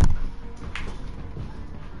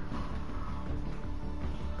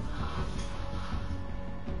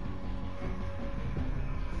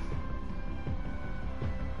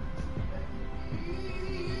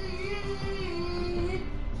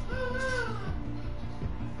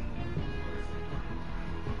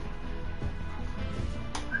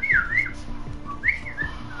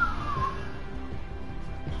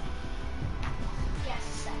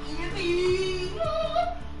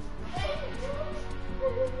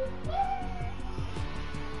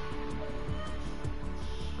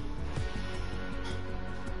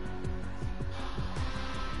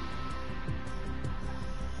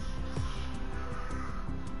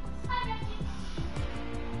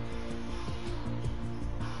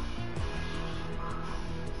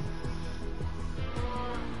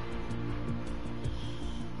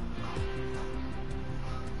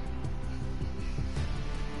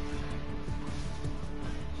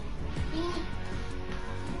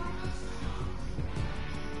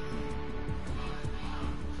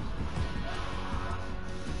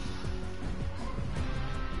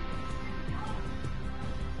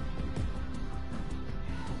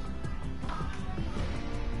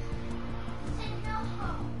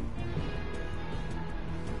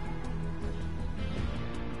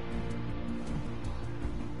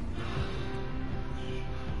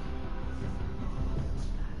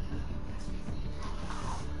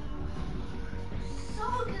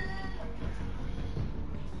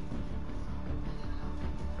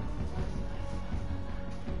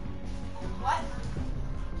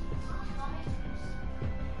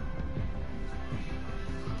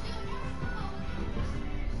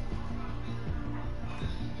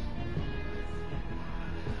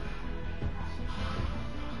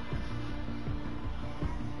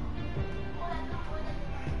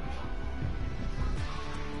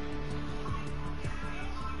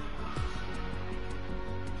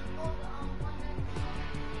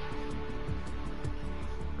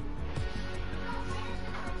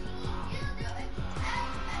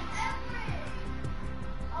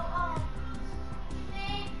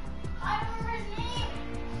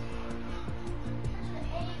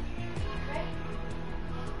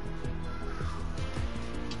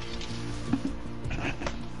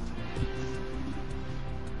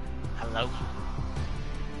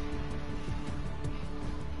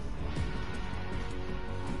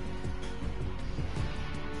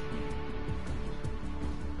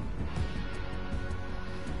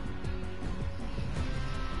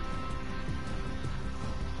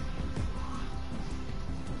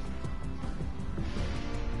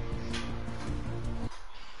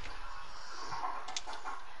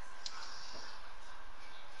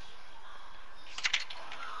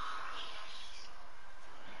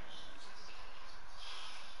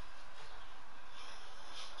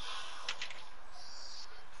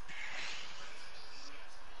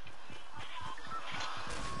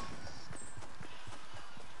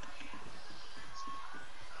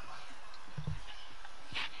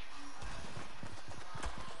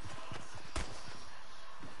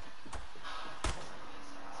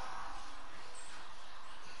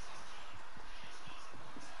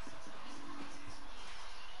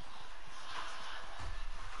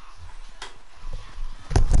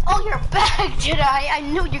 Oh, you're back, Jedi. I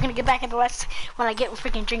knew you're gonna get back at the West when I get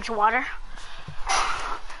freaking drinks of water.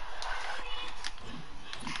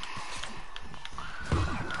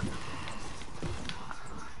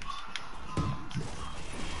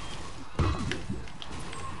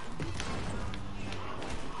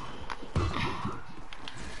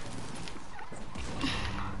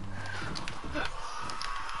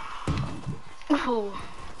 Ooh.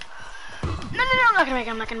 No, I'm not gonna make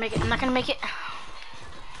it, I'm not gonna make it, I'm not gonna make it.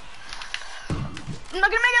 I'm not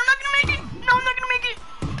gonna make it, I'm not gonna make it! No, I'm not gonna make it!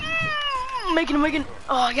 I'm making it.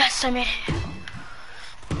 Oh, yes, I made it.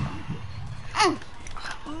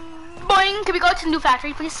 Boing, can we go to the new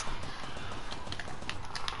factory, please?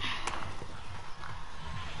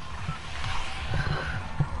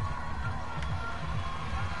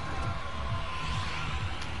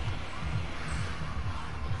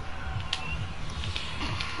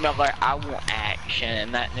 Miller, I want action,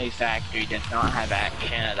 and that new factory does not have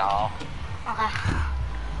action at all. Okay.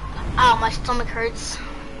 Ow, my stomach hurts.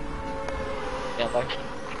 Miller,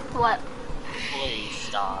 What? please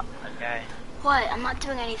stop, okay? What? I'm not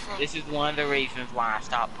doing anything. This is one of the reasons why I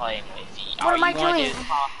stopped playing with you. What am I doing? Is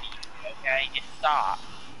copy, okay? Just stop.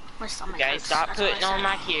 My stomach Okay, hurts. stop That's what I putting on said.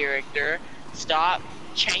 my character. Stop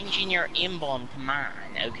changing your emblem to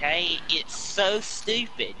mine, okay? It's so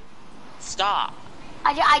stupid. Stop.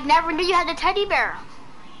 I never knew you had the teddy bear.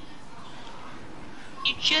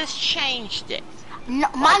 You just changed it. No,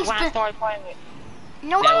 Like mine's when I been... started playing with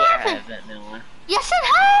No, No, it it hasn't. hasn't, Miller. Yes, it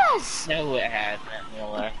has. No, it hasn't,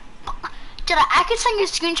 Miller. Jedi, I can send you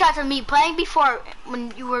screenshots of me playing before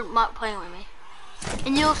when you were not playing with me.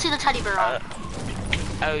 And you'll see the teddy bear on.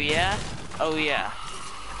 Oh, yeah? Oh, yeah.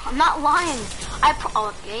 I'm not lying.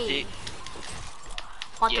 Oh, yay.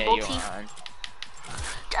 Want the Yeah, gold you're teeth? lying.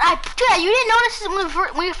 Jedi, you didn't notice this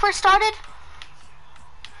when we first started?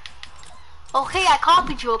 Okay, I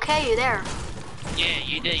copied you. Okay, you're there. Yeah,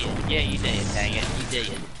 you did. Yeah, you did. Dang it, you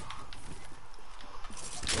did.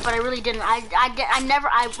 But I really didn't.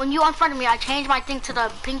 When you unfriended me, I changed my thing to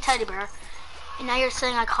the pink teddy bear. And now you're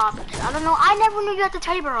saying I copied it. I don't know. I never knew you had the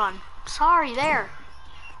teddy bear on. Sorry, there.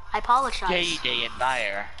 I apologize. Yeah, you did.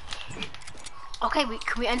 There. Okay,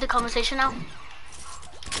 can we end the conversation now?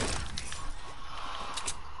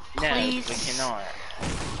 Please. No, we cannot.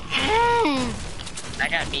 I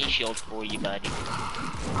got me shields for you, buddy.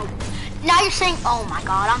 Oh. Now you're saying, oh my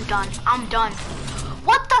god, I'm done. I'm done.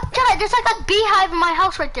 What the? Jedi, there's like a beehive in my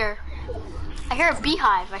house right there. I hear a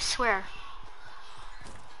beehive, I swear.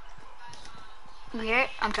 You hear it?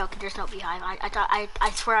 I'm joking, there's no beehive.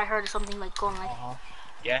 I swear I heard something like going like...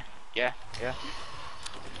 Yeah.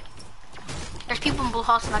 There's people in Blue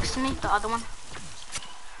House next to me, the other one.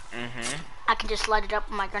 Mm-hmm. I can just light it up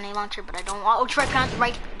with my grenade launcher, but I don't want... Oh, it's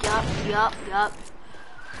right. Yup.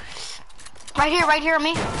 Right here on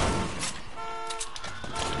me.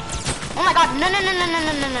 Oh my god, no.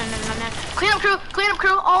 Clean up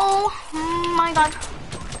crew. Oh my god.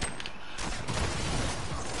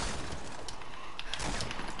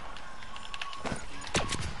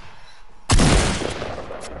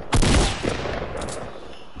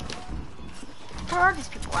 Where are these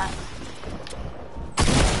people at?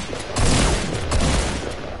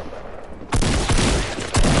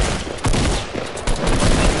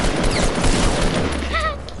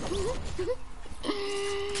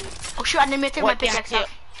 Oh shoot, I didn't mean to take my pickaxe out.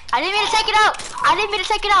 I didn't mean to take it out.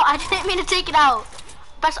 I didn't mean to take it out.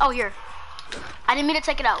 Press, oh here. I didn't mean to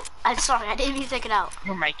take it out. I'm sorry, I didn't mean to take it out.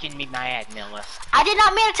 You're making me mad, Miller. I did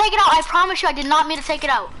not mean to take it out. I promise you, I did not mean to take it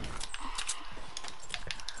out.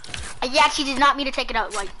 I actually did not mean to take it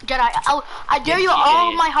out. Like, Jedi, I dare you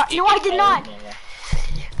all my heart. No, I did not.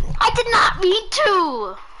 I did not mean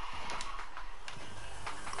to.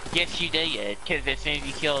 Yes, you did, because as soon as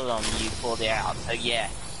you killed them, you pulled it out. So yeah,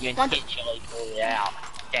 you intentionally pulled it out.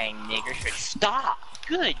 Dang niggers. Stop!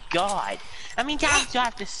 Good God. How many times do I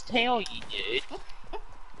have to tell you, dude?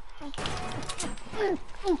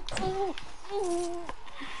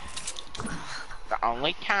 The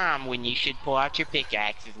only time when you should pull out your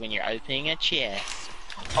pickaxe is when you're opening a chest.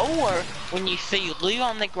 Or when you see loot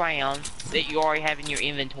on the ground that you already have in your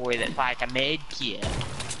inventory that's like a med kit.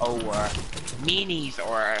 Or minis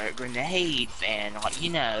or grenades and, like, you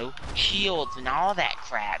know, shields and all that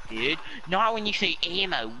crap, dude. Not when you see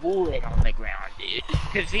ammo, wood on the ground, dude.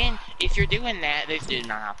 Because then, if you're doing that, this dude's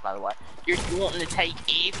not off, by the way, you're wanting to take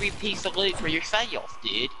every piece of loot for yourself,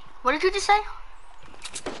 dude. What did you just say?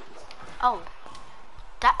 Oh.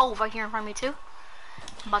 Right here in front of me too.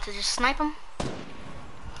 I'm about to just snipe him.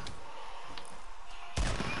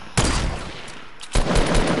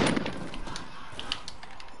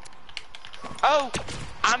 Oh,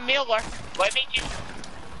 I'm Miller. Let me just...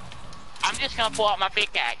 just gonna pull out my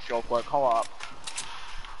pickaxe real quick. Hold up.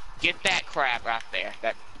 Get that crap right there.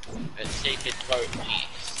 That stupid throat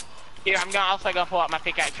piece. Here, I'm also gonna pull out my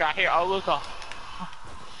pickaxe right here. Oh look,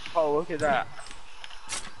 oh look at that.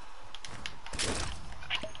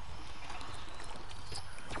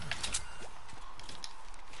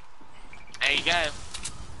 There you go.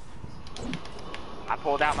 I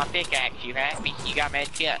pulled out my pickaxe. You happy? You got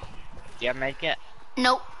med kit? Do you have med kit?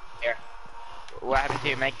 Nope. Here. What happened to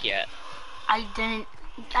your med kit? I didn't.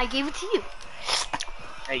 I gave it to you.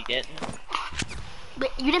 No, you didn't.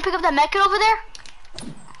 But you didn't pick up that med kit over there?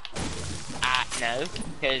 No,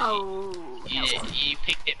 because you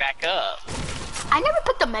picked it back up. I never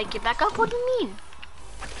picked the med kit back up. What do you mean?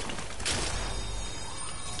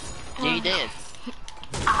 Yeah, you did.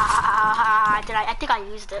 Did I? I think I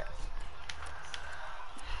used it.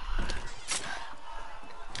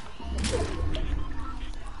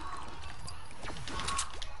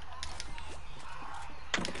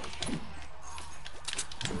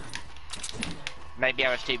 Maybe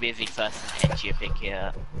I was too busy fussing at you to pick it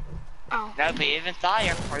up. Oh. No, but even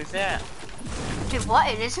fire. Where's that? Dude,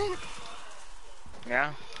 what? It isn't?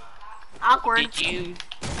 Yeah. Awkward. Did you?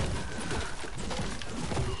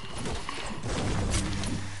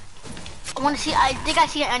 I want to see. I think I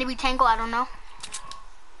see an enemy tangle. I don't know.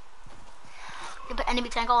 You put enemy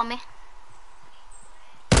tangle on me.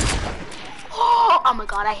 Oh my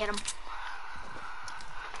god! I hit him.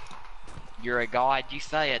 You're a god. You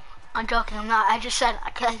say it. I'm joking. I'm not. I just said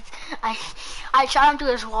I shot him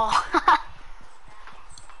through his wall.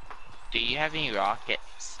 Do you have any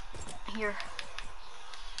rockets? Here.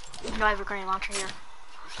 No, I have a grenade launcher here.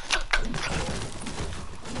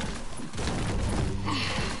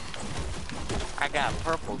 I got a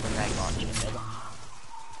purple grenade launcher.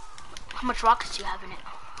 How much rockets do you have in it?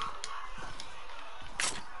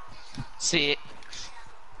 6.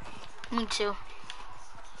 Me too.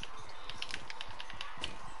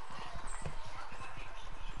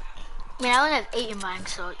 I mean, I only have 8 in mine,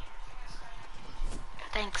 so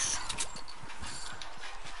thanks.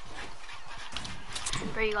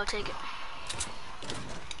 There you go, take it.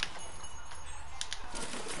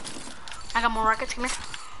 I got more rockets, come here.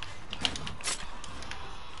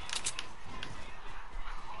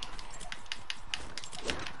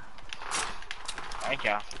 Thank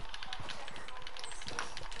you.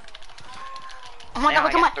 Oh my god,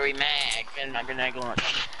 look at my 3 mags and my grenade launcher.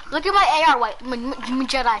 look at my AR white. Me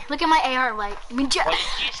Jedi. Look at my AR white. Me Jedi. What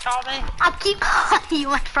did you just call me? I keep calling you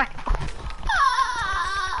my friend.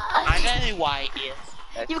 I know who white is.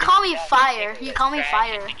 That's You call me fire. that's You call me trash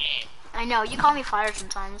fire. in the game. I know, you call me fire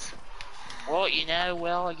sometimes. Well, you know,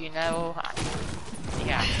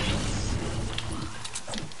 yeah.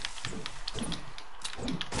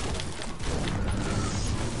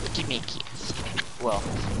 Give me a kiss. Well,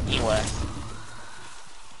 anyway.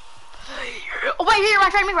 Oh, wait, here,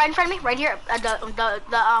 right in front of me, right here. The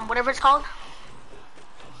whatever it's called.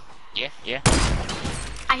 Yeah.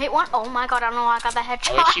 I hit one. Oh my god, I don't know how I got that I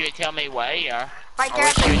headshot. wish you would tell me where. Right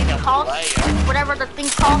there, the thing called. Whatever the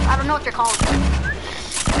thing's called. I don't know what they're called.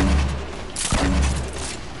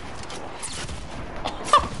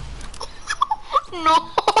 No.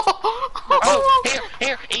 Oh,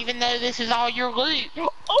 here, even though this is all your loot.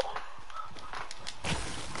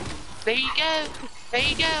 There you go.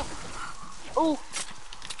 Ooh.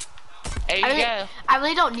 There you go. I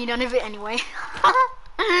really don't need none of it anyway.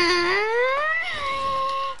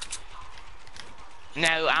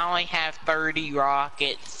 No, I only have 30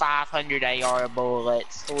 rockets, 500 AR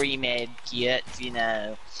bullets, 3 med kits, you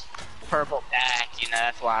know. Purple pack, you know,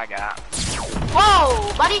 that's what I got.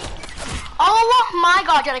 Whoa, buddy. Oh my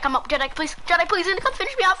god, Jedi, come up. Jedi, please, you come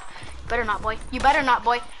finish me off. You better not, boy. You better not,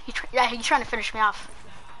 boy. Yeah, he's trying to finish me off.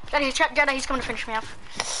 Jedi, he's coming to finish me off.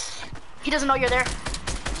 He doesn't know you're there.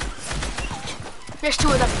 There's 2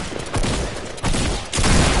 of them.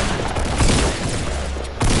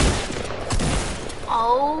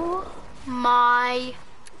 Oh my.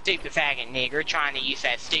 Stupid faggot nigger trying to use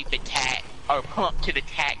that stupid tack or pump to the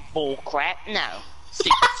tack bull crap. No.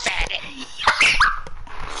 Stupid faggot.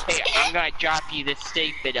 Here, I'm gonna drop you this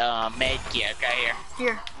stupid med kit, okay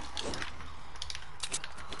Here.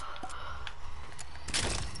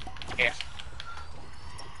 Here.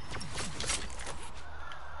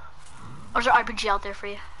 There's an RPG out there for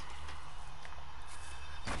you.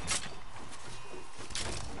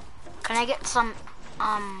 Can I get some,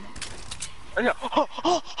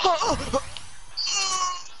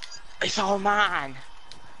 It's all mine.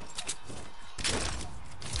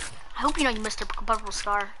 I hope you know you missed a purple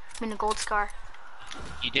scar. I mean a gold scar.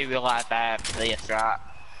 You do realize that after this, right?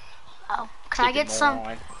 Oh. Can I get some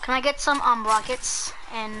rockets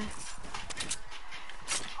and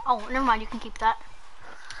Oh, never mind. You can keep that.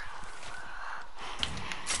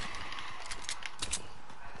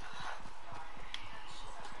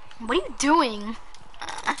 What are you doing?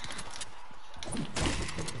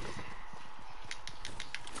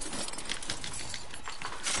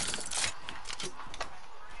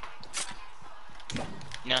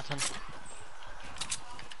 Nothing.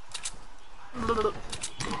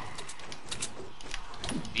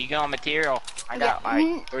 You got material? I got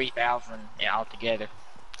like 3,000 altogether.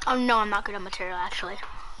 Oh no, I'm not good at material actually.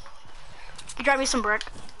 You drive me some brick.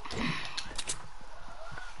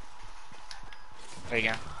 There you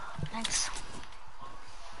go. Thanks.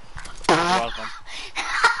 You're welcome.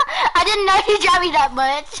 I didn't know you drive me that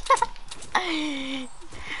much.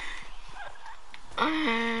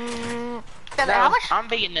 How much? I'm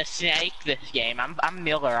being the snake this game. I'm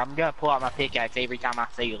Miller. I'm gonna pull out my pickaxe every time I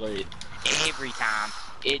see loot. Every time.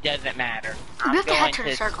 It doesn't matter. I'm have to head going to the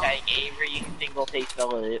to circle. take every single piece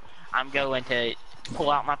of loot. I'm going to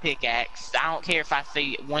pull out my pickaxe. I don't care if I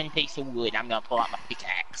see one piece of wood. I'm gonna pull out my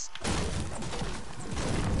pickaxe.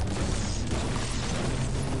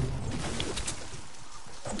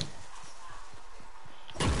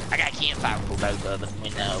 I got campfire for both of us when we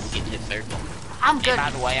get to the circle. I'm good. And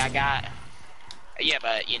by the way, I got... Yeah,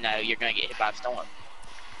 but, you know, you're gonna get hit by a storm.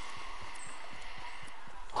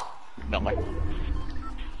 Miller.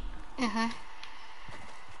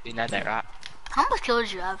 You know that, right? How much kills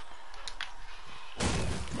do you have?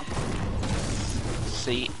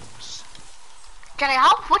 See? Jenny,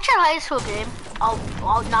 what's your highest school game? All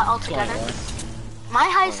not all together. 21. My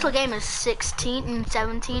highest school game is 16 and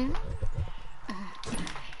 17.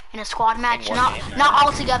 In a squad match, not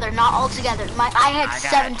all together, not all together. I had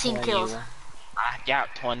 17 kills. I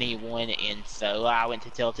got 21 in solo. I went to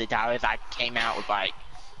Tilted Towers. I came out with like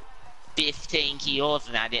 15 kills,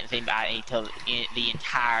 and I didn't think about it until the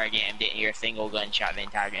entire game. Didn't hear a single gunshot the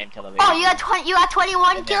entire game until the very Oh, you got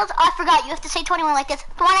 21 kills? Oh, I forgot. You have to say 21 like this.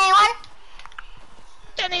 21?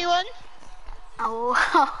 21. Oh.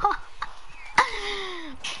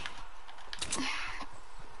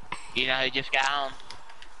 You know who just got on?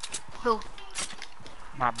 Who?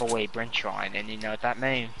 My boy Brentron, and you know what that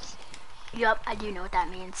means? Yup, I do know what that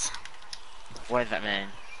means. What does that mean?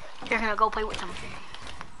 You're gonna go play with him.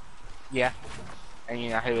 Yeah. And you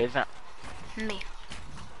know who isn't? Me.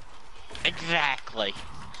 Exactly.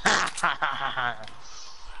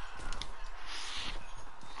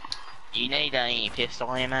 You need any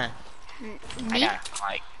pistol ammo? Me? I got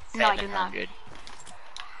like 700. No, I do not.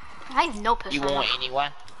 I have no pistol. You want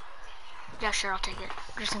anyone? Yeah, sure, I'll take it.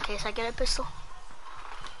 Just in case I get a pistol.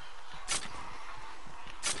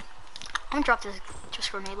 I'm gonna drop this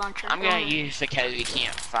just grenade launcher. I'm gonna use the cozy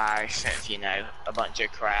campfire since, you know, a bunch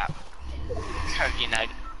of crap. Cause, you know,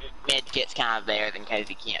 med kit's kind of there than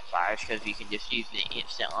cozy campfires because you can just use it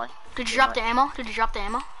instantly. Did you drop the ammo? Did you drop the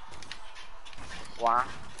ammo? Why?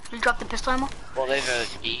 Did you drop the pistol ammo? Well, there's a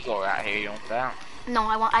eagle right here. You want that? No,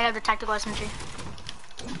 I have the tactical SMG.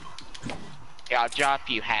 Yeah, I'll drop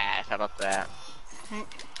you half. How about that?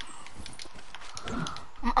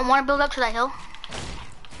 I want to build up to that hill.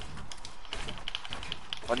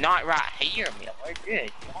 Well, not right here, Miller.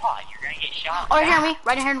 Good God, you're gonna get shot. Oh, right here, me.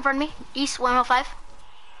 Right here in front of me. East 105.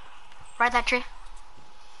 Right that tree.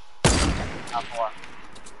 How far?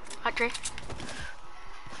 That tree.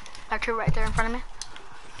 That tree right there in front of me.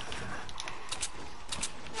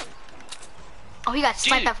 Oh, he got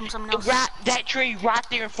sniped at from someone else. Right, that tree right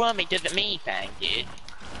there in front of me doesn't mean anything, dude.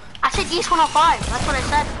 I said East 105. That's what I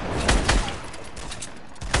said.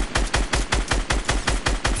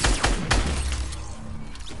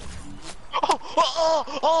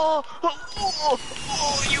 Oh,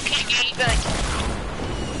 you can't get anything.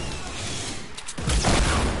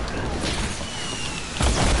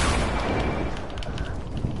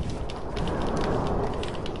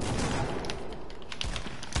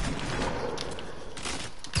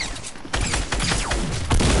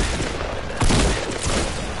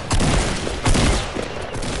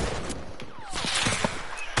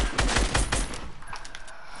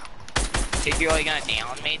 If you're really gonna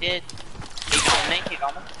down me, dude, he's on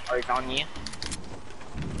me, or he's on you.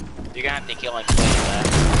 You're gonna have to kill him quick, though.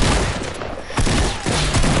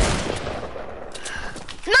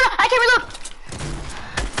 No, I can't reload.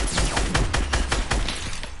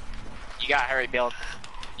 You gotta hurry, Bill.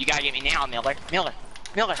 You gotta get me now, Miller. Miller.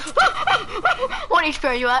 What HP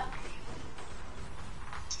are you at?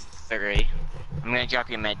 3. I'm gonna drop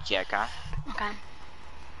your med check, huh? Okay.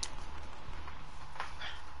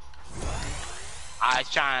 I was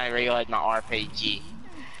trying to reload my RPG.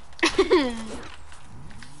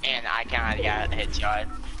 And I kinda got a headshot.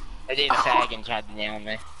 I did a tag and tried to nail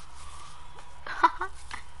me.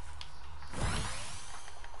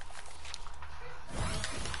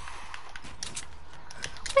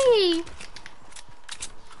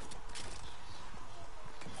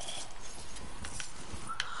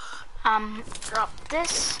 drop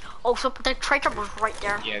this. Oh, so the trade truck was right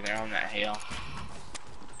there. Yeah, they're on that hill.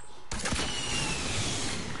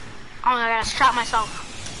 Oh, I gotta shot myself.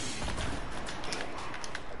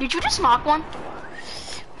 Did you just knock one?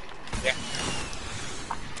 Yeah.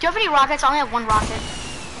 Do you have any rockets? I only have one rocket.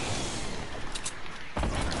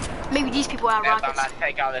 Maybe these people have Yeah, I'm rockets. about to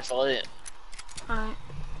take all this loot. Alright.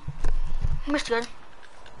 Missed good.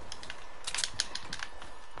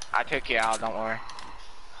 I took you out, don't worry.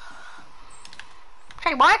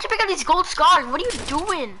 Hey, why don't you pick up these gold scars? What are you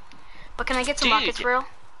doing? But can I get some rockets, bro?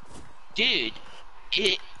 Dude,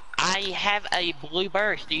 I have a blue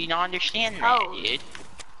burst. Do you not understand that, dude?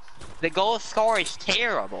 The gold scar is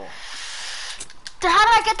terrible. Then how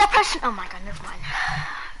did I get that person? Oh my god, never mind.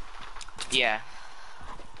 Yeah.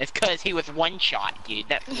 It's cause he was one shot, dude.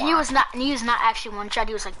 That's why. He was not actually one shot,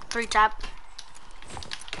 he was like 3 tap.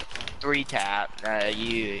 3 tap,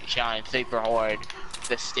 you shot him super hard.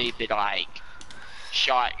 The stupid, like,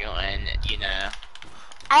 shotgun, you know.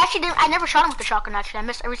 I never shot him with the shotgun actually. I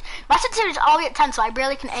missed my sensitivity is all the way at 10, so I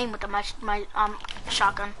barely can aim with my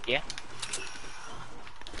shotgun. Yeah.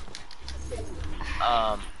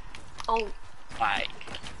 Oh. Like,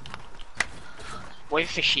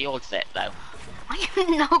 where's the shield set though? I have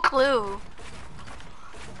no clue.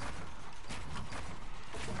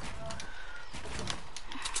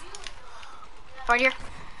 Right here.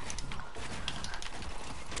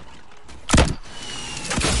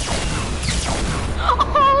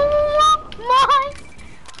 Oh my!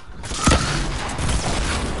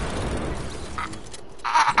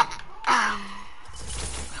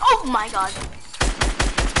 Oh my god!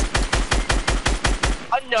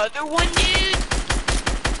 Another one, dude?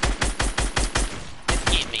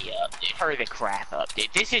 Get me up, dude. Hurry the crap up, dude.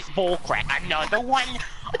 This is bullcrap. Another one?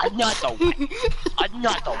 Another one.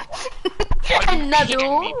 Another one. Another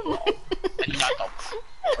one. Another one.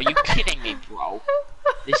 Are you kidding me, bro?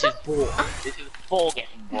 This is bull. This is bull game,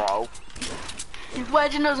 bro.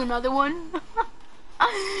 Legend knows another one.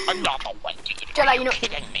 Another one, dude. Jedi, Are you you know-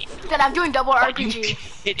 kidding me? Then I'm doing double Are you RPG.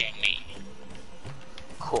 kidding me?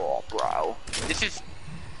 Cool, bro. This is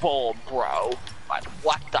bull, bro. Like,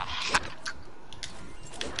 what the heck?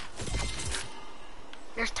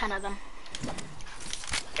 There's 10 of them.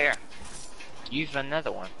 Here. Use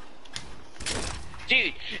another one.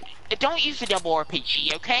 Dude, don't use the double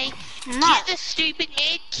RPG, okay? Not. Get the stupid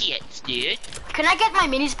med kits, dude. Can I get my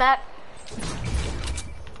minis back?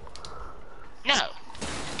 No.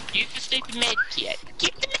 Use the stupid med kit.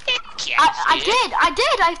 Get the med kits, I dude. did.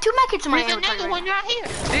 I have 2 medkits in my There's inventory. another one right here.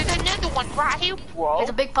 There's another one right here, bro. There's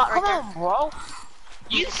a big pot right Come on, bro.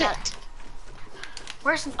 Use Okay. it.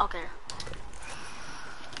 Where's okay?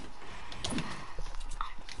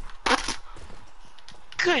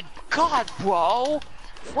 Good God, bro.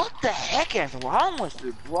 What the heck is wrong with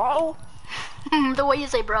you, bro? The way you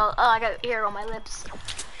say bro. Oh, I got hair on my lips.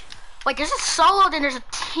 Wait, there's a solo, then there's a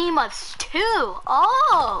team of 2.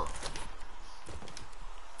 Oh.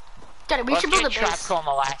 Daddy, we Let's should build a get traps base. on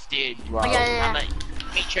the last dude, bro. Oh, yeah. How many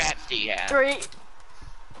traps do you have? 3.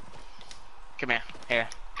 Come here. Here.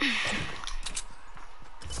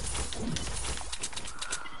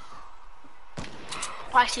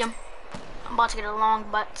 Oh, I see him. I'm about to get a long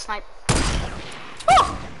butt snipe.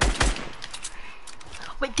 Oh!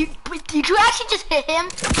 Wait, did you actually just hit him?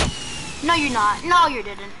 No, you're not. No, you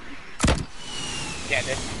didn't. Yeah,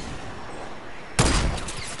 dude.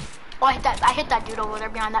 Oh, I hit that dude over there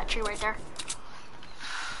behind that tree right there.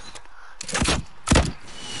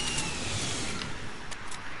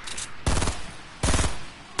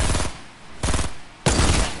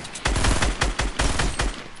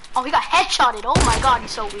 Oh, he got headshotted. Oh my god,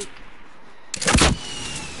 he's so weak.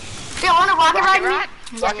 Yeah, I want to rocket ride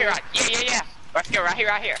me? Rocket ride. Yeah. Let's go right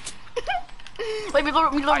here. Wait, me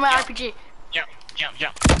load my Alright, RPG. Jump.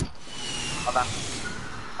 Hold on.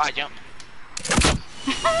 Alright, jump.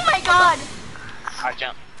 Oh my god. Alright,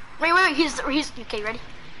 jump. Wait, he's okay, ready?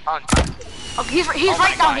 On. Okay, he's Oh right my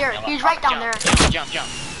down God, here. Noah. He's right down Jump, there.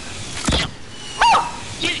 Jump. Oh!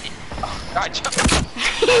 Dude. Alright, jump.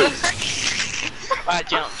 Alright,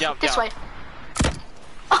 jump. This way.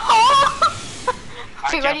 Oh! Alright,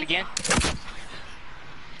 Okay, jump ready? again.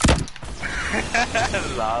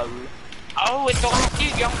 Lol. Oh, it's the last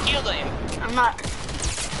dude. Don't kill him. I'm not.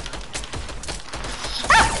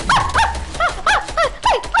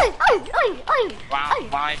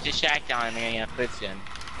 Why is distracted on me and puts him?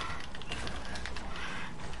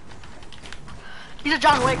 He's a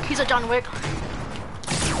John Wick.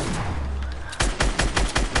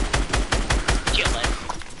 Kill him.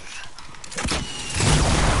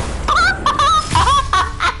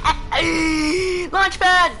 Launch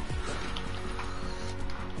pad.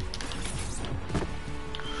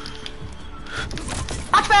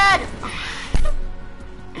 god!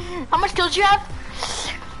 How much kills do you have?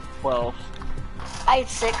 12. I had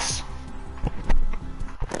 6.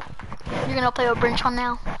 You're gonna play with Brinchon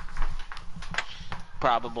now?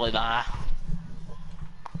 Probably not.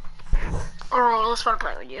 Alright, let's wanna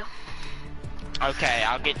play with you. Okay,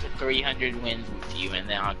 I'll get to 300 wins with you, and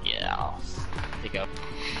then I'll get off to go.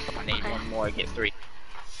 I need one more to get 3.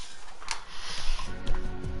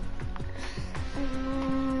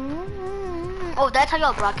 Oh, did I tell you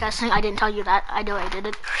about broadcasting? I didn't tell you that. I know I did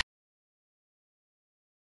it.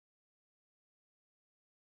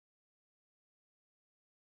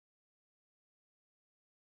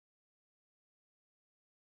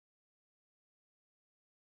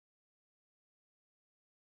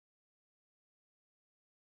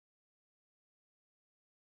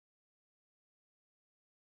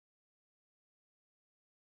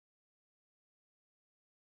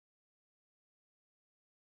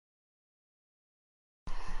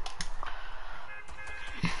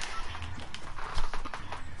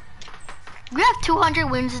 You have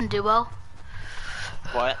 200 wins in duo.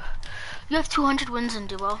 What? You have 200 wins in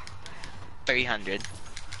duo. 300.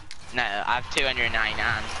 No, I have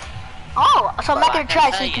 299. Oh, so I'm not gonna like I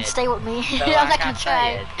try, so you can said- stay with me. So I'm like not gonna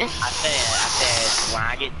try. I said, when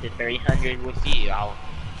I get to 300 with you, I'll,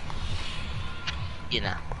 you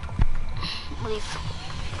know, Leave.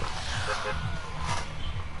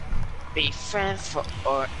 be friends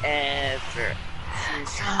forever.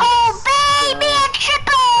 Oh, baby,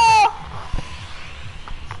 chickle!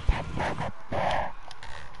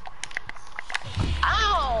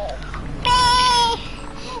 Ow!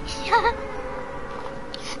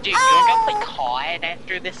 Dude, you wanna go play COD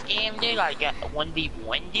after this game, dude? Like a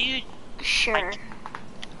 1v1, dude? Sure.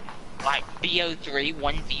 Like BO3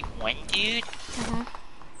 1v1, dude? Mhm.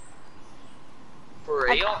 For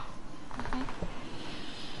real?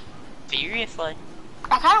 Seriously?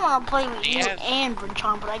 I kind of want to play with you Yeah. and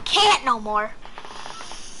Brinchon, but I can't no more.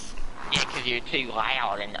 Yeah, cause you're too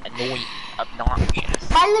loud and annoying, obnoxious.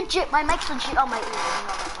 My mic's legit on my ear. You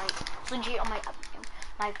know that, right? It's legit on my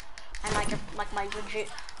legit,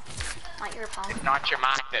 my earphone. It's not your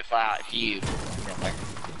mic that's loud, it's you.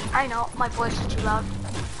 I know, my voice is too loud.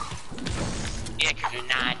 Yeah, cause you're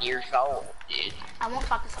 9 years old, dude. I won't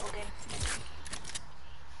talk this whole game.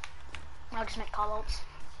 I'll just make callouts.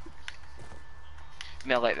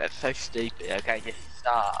 Miller, that's so stupid, okay? Just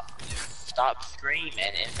stop. Just stop screaming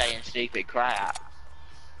and saying stupid crap.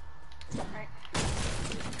 Right.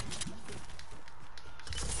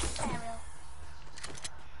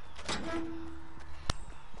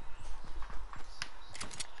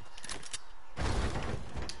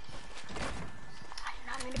 I did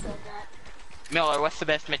not mean to build that. Miller, what's the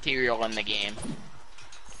best material in the game?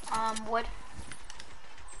 Wood.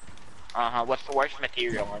 Uh-huh, what's the worst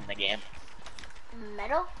material in the game?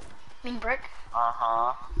 Metal? I mean brick?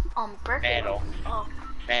 Uh-huh. Brick? Metal. Oh.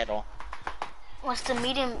 Metal. What's the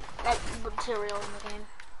medium material in the game?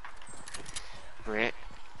 Brick.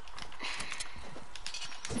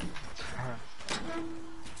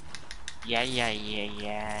 Yeah.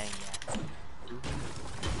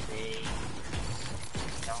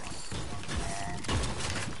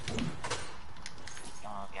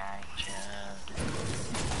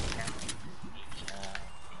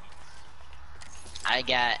 I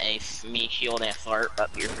got a me shield and flirt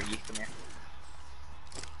up here for you. Come here.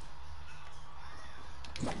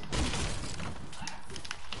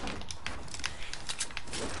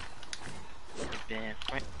 Been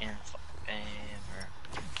friends forever.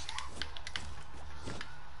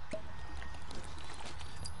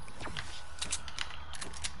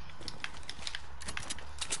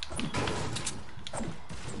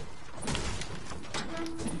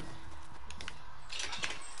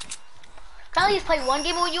 Can I just play one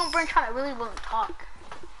game with you and Brinchon? I really won't talk.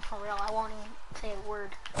 For real, I won't even say a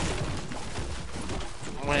word.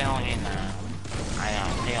 Well, you know, I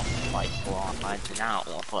don't play school. I do not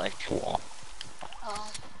want to play school.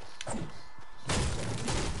 Oh.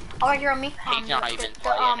 Oh, right here on me. He's not even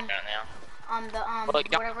playing right now.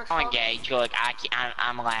 Look, whatever it's don't called. engage. Look,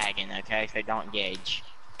 I'm lagging, okay? So don't engage.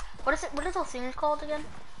 What is it? What is those things called again?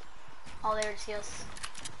 Oh, there it is.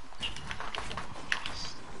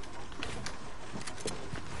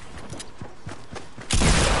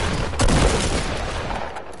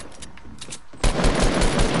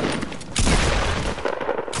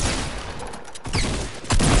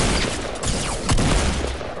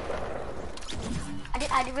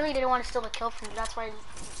 I really didn't want to steal the kill from you. That's why I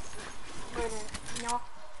didn't, you know.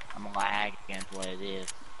 I'm lagging against what it is.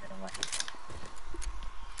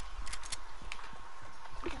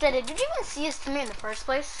 Did you even see his teammate in the first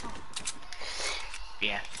place?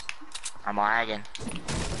 Yeah. I'm lagging.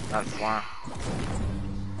 That's why.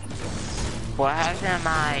 What happened to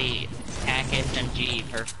my TAC SMG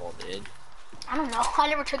purple, dude? I don't know. I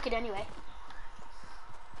never took it anyway.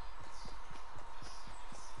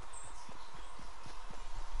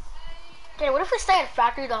 Okay, what if we stay at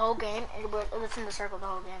factory the whole game and it's in the circle the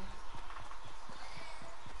whole game?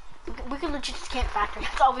 We could legit just camp factory.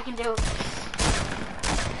 That's all we can do.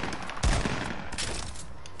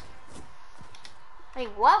 Wait,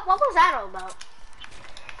 what? What was that all about?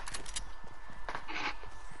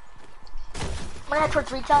 When I head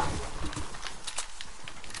towards retail.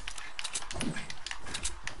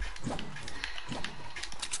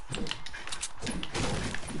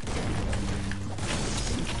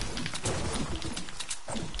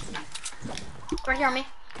 Right here on me.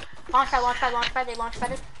 Launch pad, launch pad, launch pad. They launch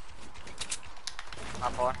padded.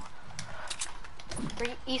 Top 4.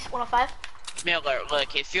 3 East 105. Miller,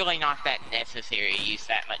 look, it's really not that necessary to use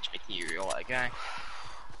that much material, okay?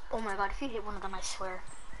 Oh my god, if you hit one of them, I swear.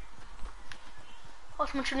 Oh,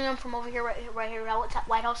 someone shooting them from over here, right here. What's that?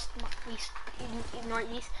 White House, east,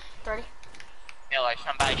 northeast, 30. Miller,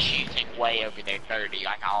 somebody's shooting way over there, 30,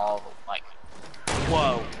 like all, like,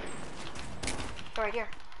 whoa. They're right here.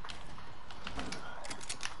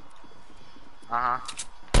 Uh-huh.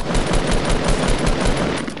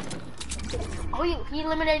 Oh, he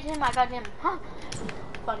eliminated him. I got him. Huh?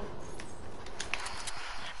 Funny.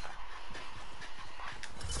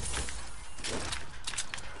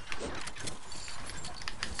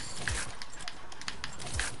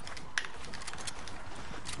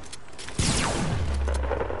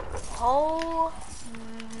 Oh.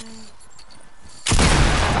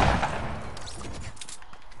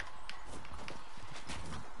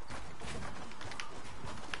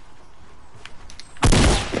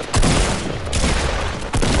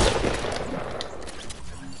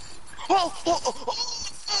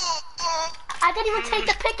 I didn't even take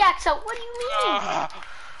the pickaxe out. What do you mean?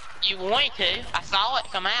 You wanted to. I saw it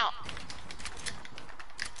come out.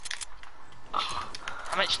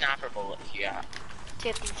 How much sniper bullets you got?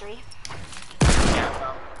 53.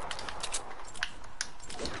 Yeah.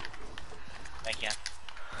 Thank you.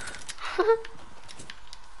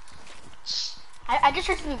 I just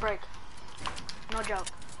heard something break. No joke.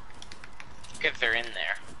 Because they're in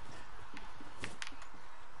there.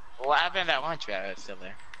 What happened to that launch pad? It's still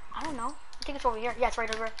there. I don't know. I think it's over here. Yeah, it's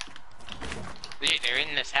right over. Dude, they're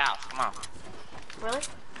in this house. Come on. Really?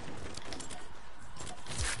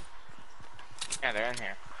 Yeah, they're in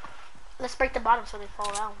here. Let's break the bottom so they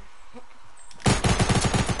fall down.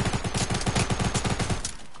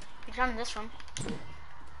 He's not in this room.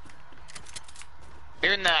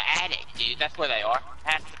 They're in the attic, dude. That's where they are.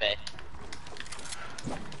 Has to be.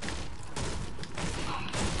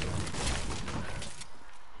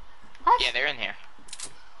 What? Yeah, they're in here.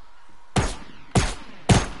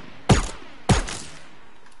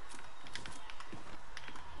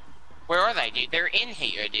 Where are they, dude? They're in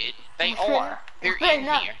here, dude. They are. They're in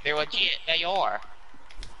here. They're legit. They are.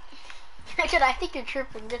 Actually, I think you're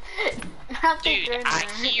tripping. I don't think Dude, they're in I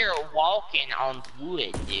there. hear walking on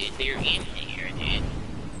wood, dude. They're in here, dude.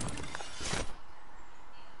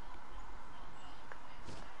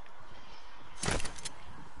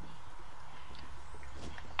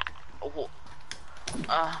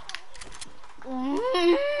 Oh. No.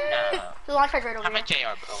 The launch pad's right over How here. much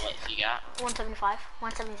AR bullets you got? 175.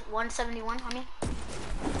 171, I mean.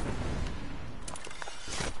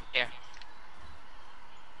 Here.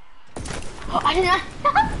 Oh, I did not.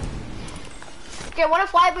 Okay, wanna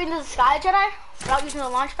fly up into the sky, Jedi? Without using the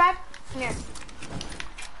launch pad? Come here.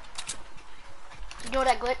 You know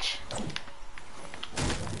that glitch?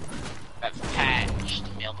 That's patched,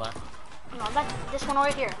 Milla. No, that's this one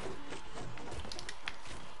right here.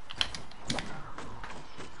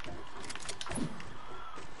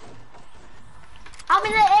 I'm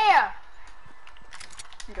in the air!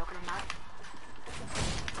 I'm joking, I'm not.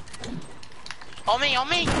 On me, on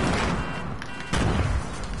me!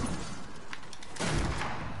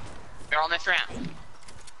 They're on this round.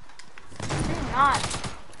 I'm not.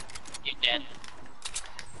 You're dead.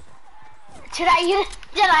 Did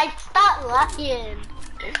I stop lying?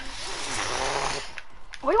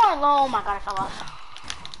 What do you want to know? Oh my god, I fell off.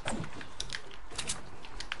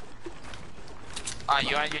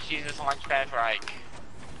 You wanna just use this launch pad for like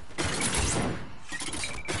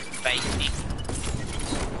safety?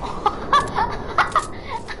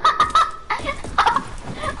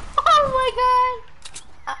 Oh my god!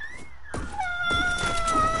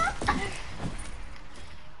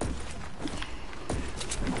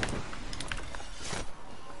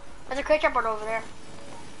 There's a crate board over there.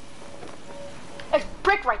 There's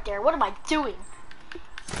brick right there. What am I doing?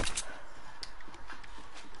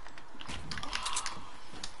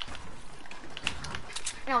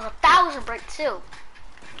 it was 1,000 bricks too.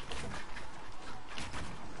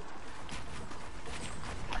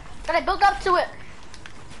 But I built up to it.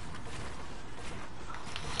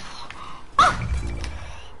 Ah!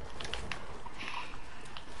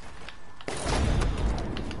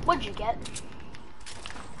 What'd you get?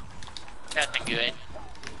 Nothing good.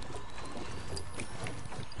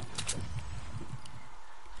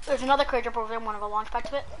 There's another crate over there, one of the launch pads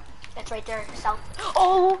to it. It's right there, south.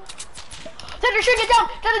 Oh! They're shooting it down!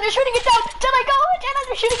 They're shooting it down! Jedi, go! Jedi,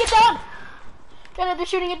 they're shooting it down! Jedi, they're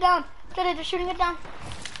shooting it down! Jedi, they're shooting it down!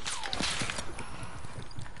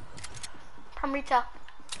 From retail.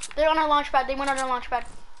 They're on our launch pad. They went on our launch pad.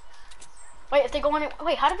 Wait, if they go on it,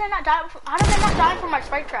 wait, how did they not die? How did they not die from my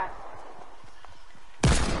spike trap?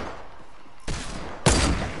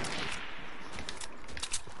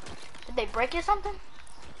 Did they break it or something?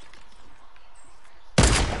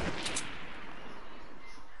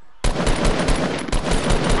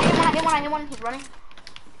 I hit one, he's running.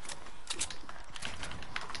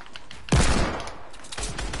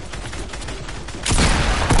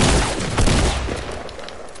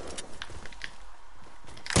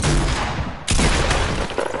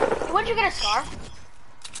 Where'd you get a scar?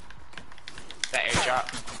 That airdrop.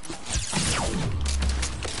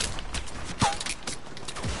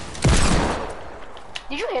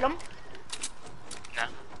 Did you hit him? No.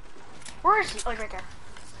 Where is he? Oh, he's right there.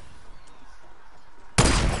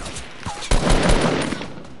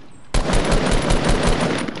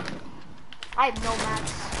 I have no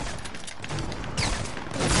mats.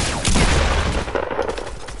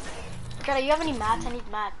 Jedi, you have any mats? I need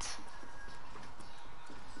mats.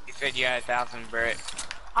 You said you had 1,000 bricks.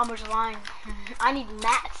 I'm just lying. I need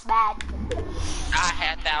mats bad. I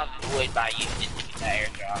had 1,000 wood by using it to get that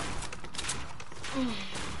airdrop.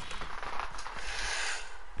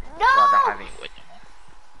 No! Well, I don't have any wood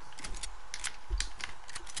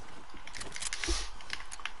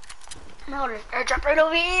anymore. No, there's airdrop right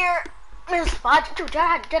over here. There's a spot. Dude,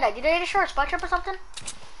 did they destroy a spot trap or something?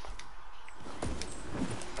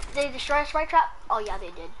 Did they destroy a spike trap? Oh yeah,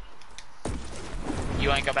 they did. You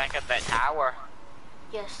wanna go back up that tower?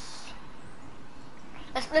 Yes.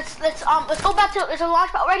 Let's go back to, there's a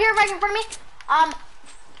launch pad right here, right in front of me.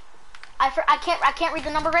 I can't read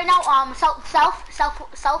the number right now. South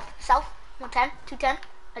 110, 210,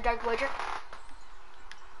 a dark voyager.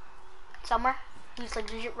 Somewhere. He's like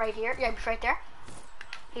right here. Yeah, he's right there.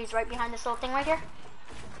 He's right behind this little thing right here.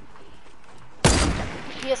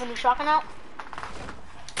 He has a new shotgun out.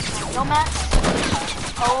 No mats.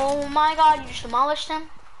 Oh my god, you just demolished him.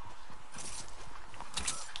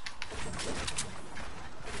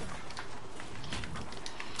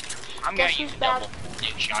 I'm gonna use a double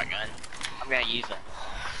new shotgun. I'm gonna use it.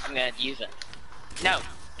 I'm gonna use it. No,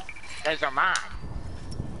 those are mine.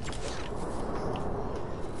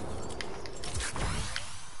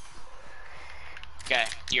 Okay,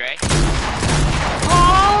 you ready?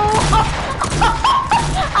 Oh!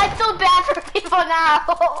 I feel bad for people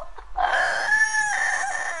now.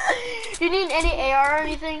 You need any AR or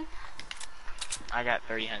anything? I got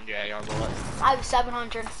 300 AR bullets. I have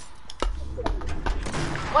 700.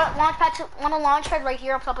 What launch pad? Want a launch pad right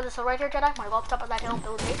here on top of this hill right here, Jedi? Want to go up top of that hill and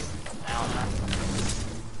build a base?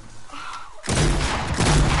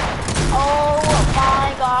 Oh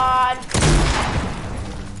my god.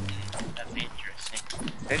 That's interesting.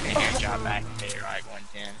 There's an airdrop back there, like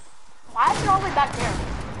 110. Why is it all the way back there?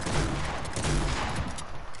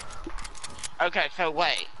 Okay, so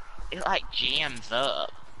wait. It like jams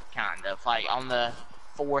up, kind of, like on the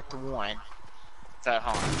 4th one. So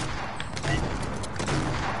hold on.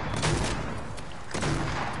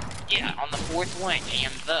 Yeah, on the 4th one it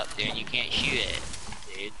jams up, dude. You can't shoot it,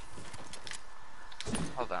 dude.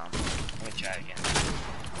 Hold on. Let me try again.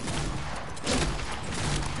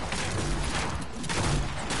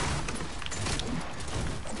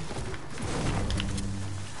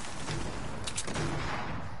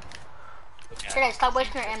 Jedi, stop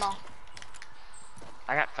wasting your ammo.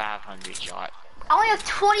 I got 500 shots. I only have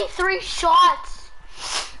 23 shots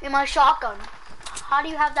in my shotgun. How do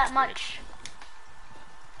you have that much?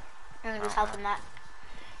 You're gonna just help him that.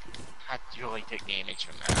 I really took damage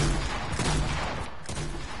from that.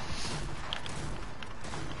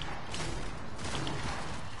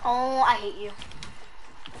 Oh, I hate you.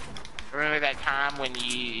 Remember that time when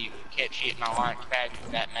you kept shooting my launch pad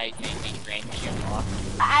that made me range you off?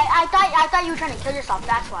 I thought you were trying to kill yourself,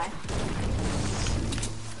 that's why.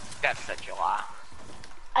 That's such a lie.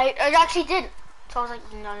 I actually did. So I was like,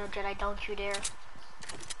 no, Jedi, don't you dare.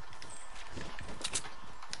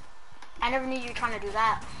 I never knew you were trying to do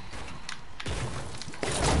that.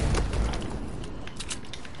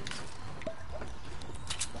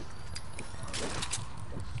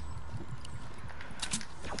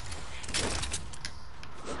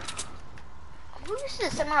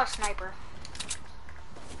 use a similar sniper?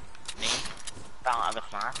 Me? If I don't have a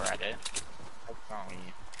sniper, I do. What's wrong with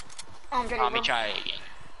you? Let me try it again.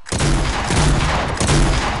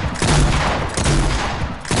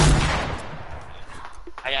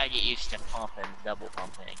 I gotta get used to pumping, double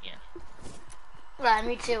pumping again. Yeah,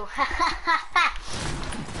 me too.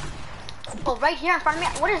 Oh, right here in front of me.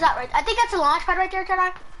 What is that right? I think that's a launch pad right there,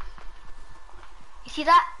 Jedi. You see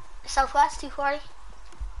that? Southwest 240.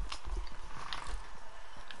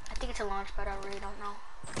 I think it's a launch pad. I really don't know.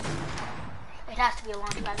 It has to be a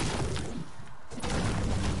launch pad.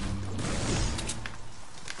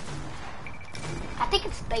 I think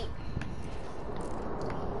it's bait.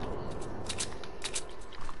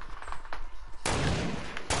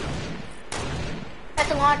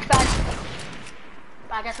 That's a launch pad.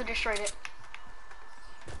 I guess we destroyed it.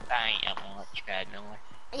 That ain't a launch pad, no way.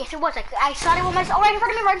 Yes, it was. I saw it with my. Oh, right in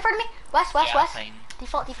front of me, right in front of me. West, west, Yeah, west. same.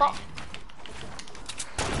 Default, default. Same.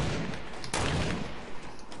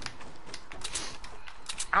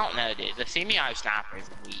 I don't know, dude. The semi-auto sniper is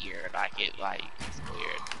weird. It's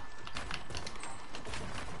weird.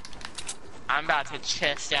 I'm about to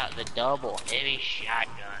test out the double heavy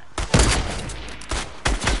shotgun.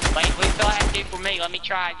 Wait, we still have to for me. Let me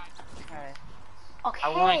try. Okay. I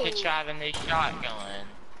wanted to try the new shotgun.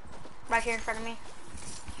 Right here in front of me.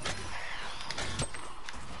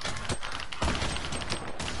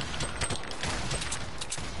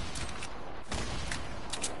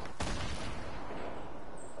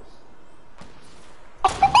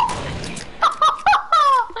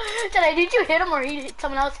 Did you hit him or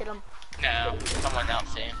someone else hit him? No, someone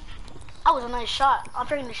else did. That was a nice shot. I'm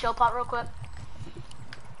bringing the shell pot real quick.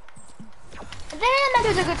 And then that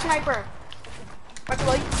dude's a good sniper. Right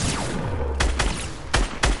below you.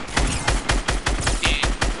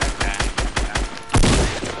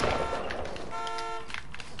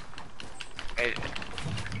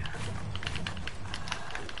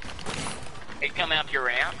 Hey, coming up your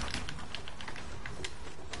ramp.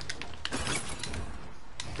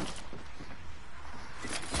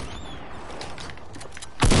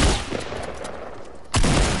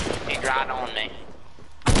 He's right on me.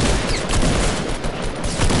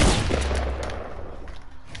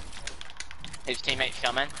 His teammate's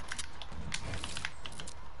coming.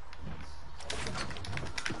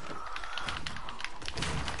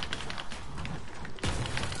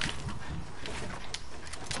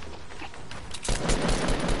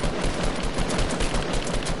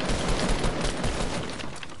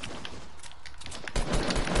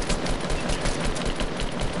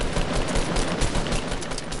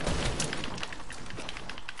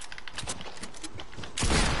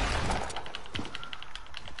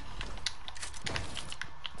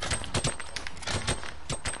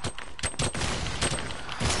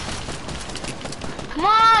 Come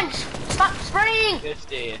on! Stop sprinting! This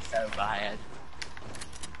dude is so bad.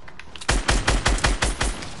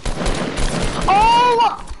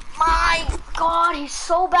 Oh my god, he's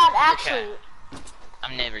so bad actually. Okay.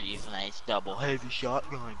 I'm never using a double heavy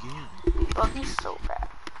shotgun again. Bro, he's so bad.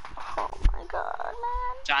 Oh my god,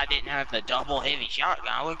 man. So I didn't have the double heavy shotgun,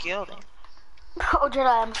 I would have killed him. Oh, Jedi,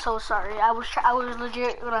 I'm so sorry. I was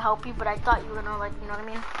legit gonna help you, but I thought you were gonna, like, you know what I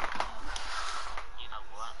mean? You know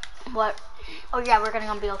what? What? Oh yeah, we're getting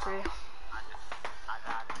on BL3.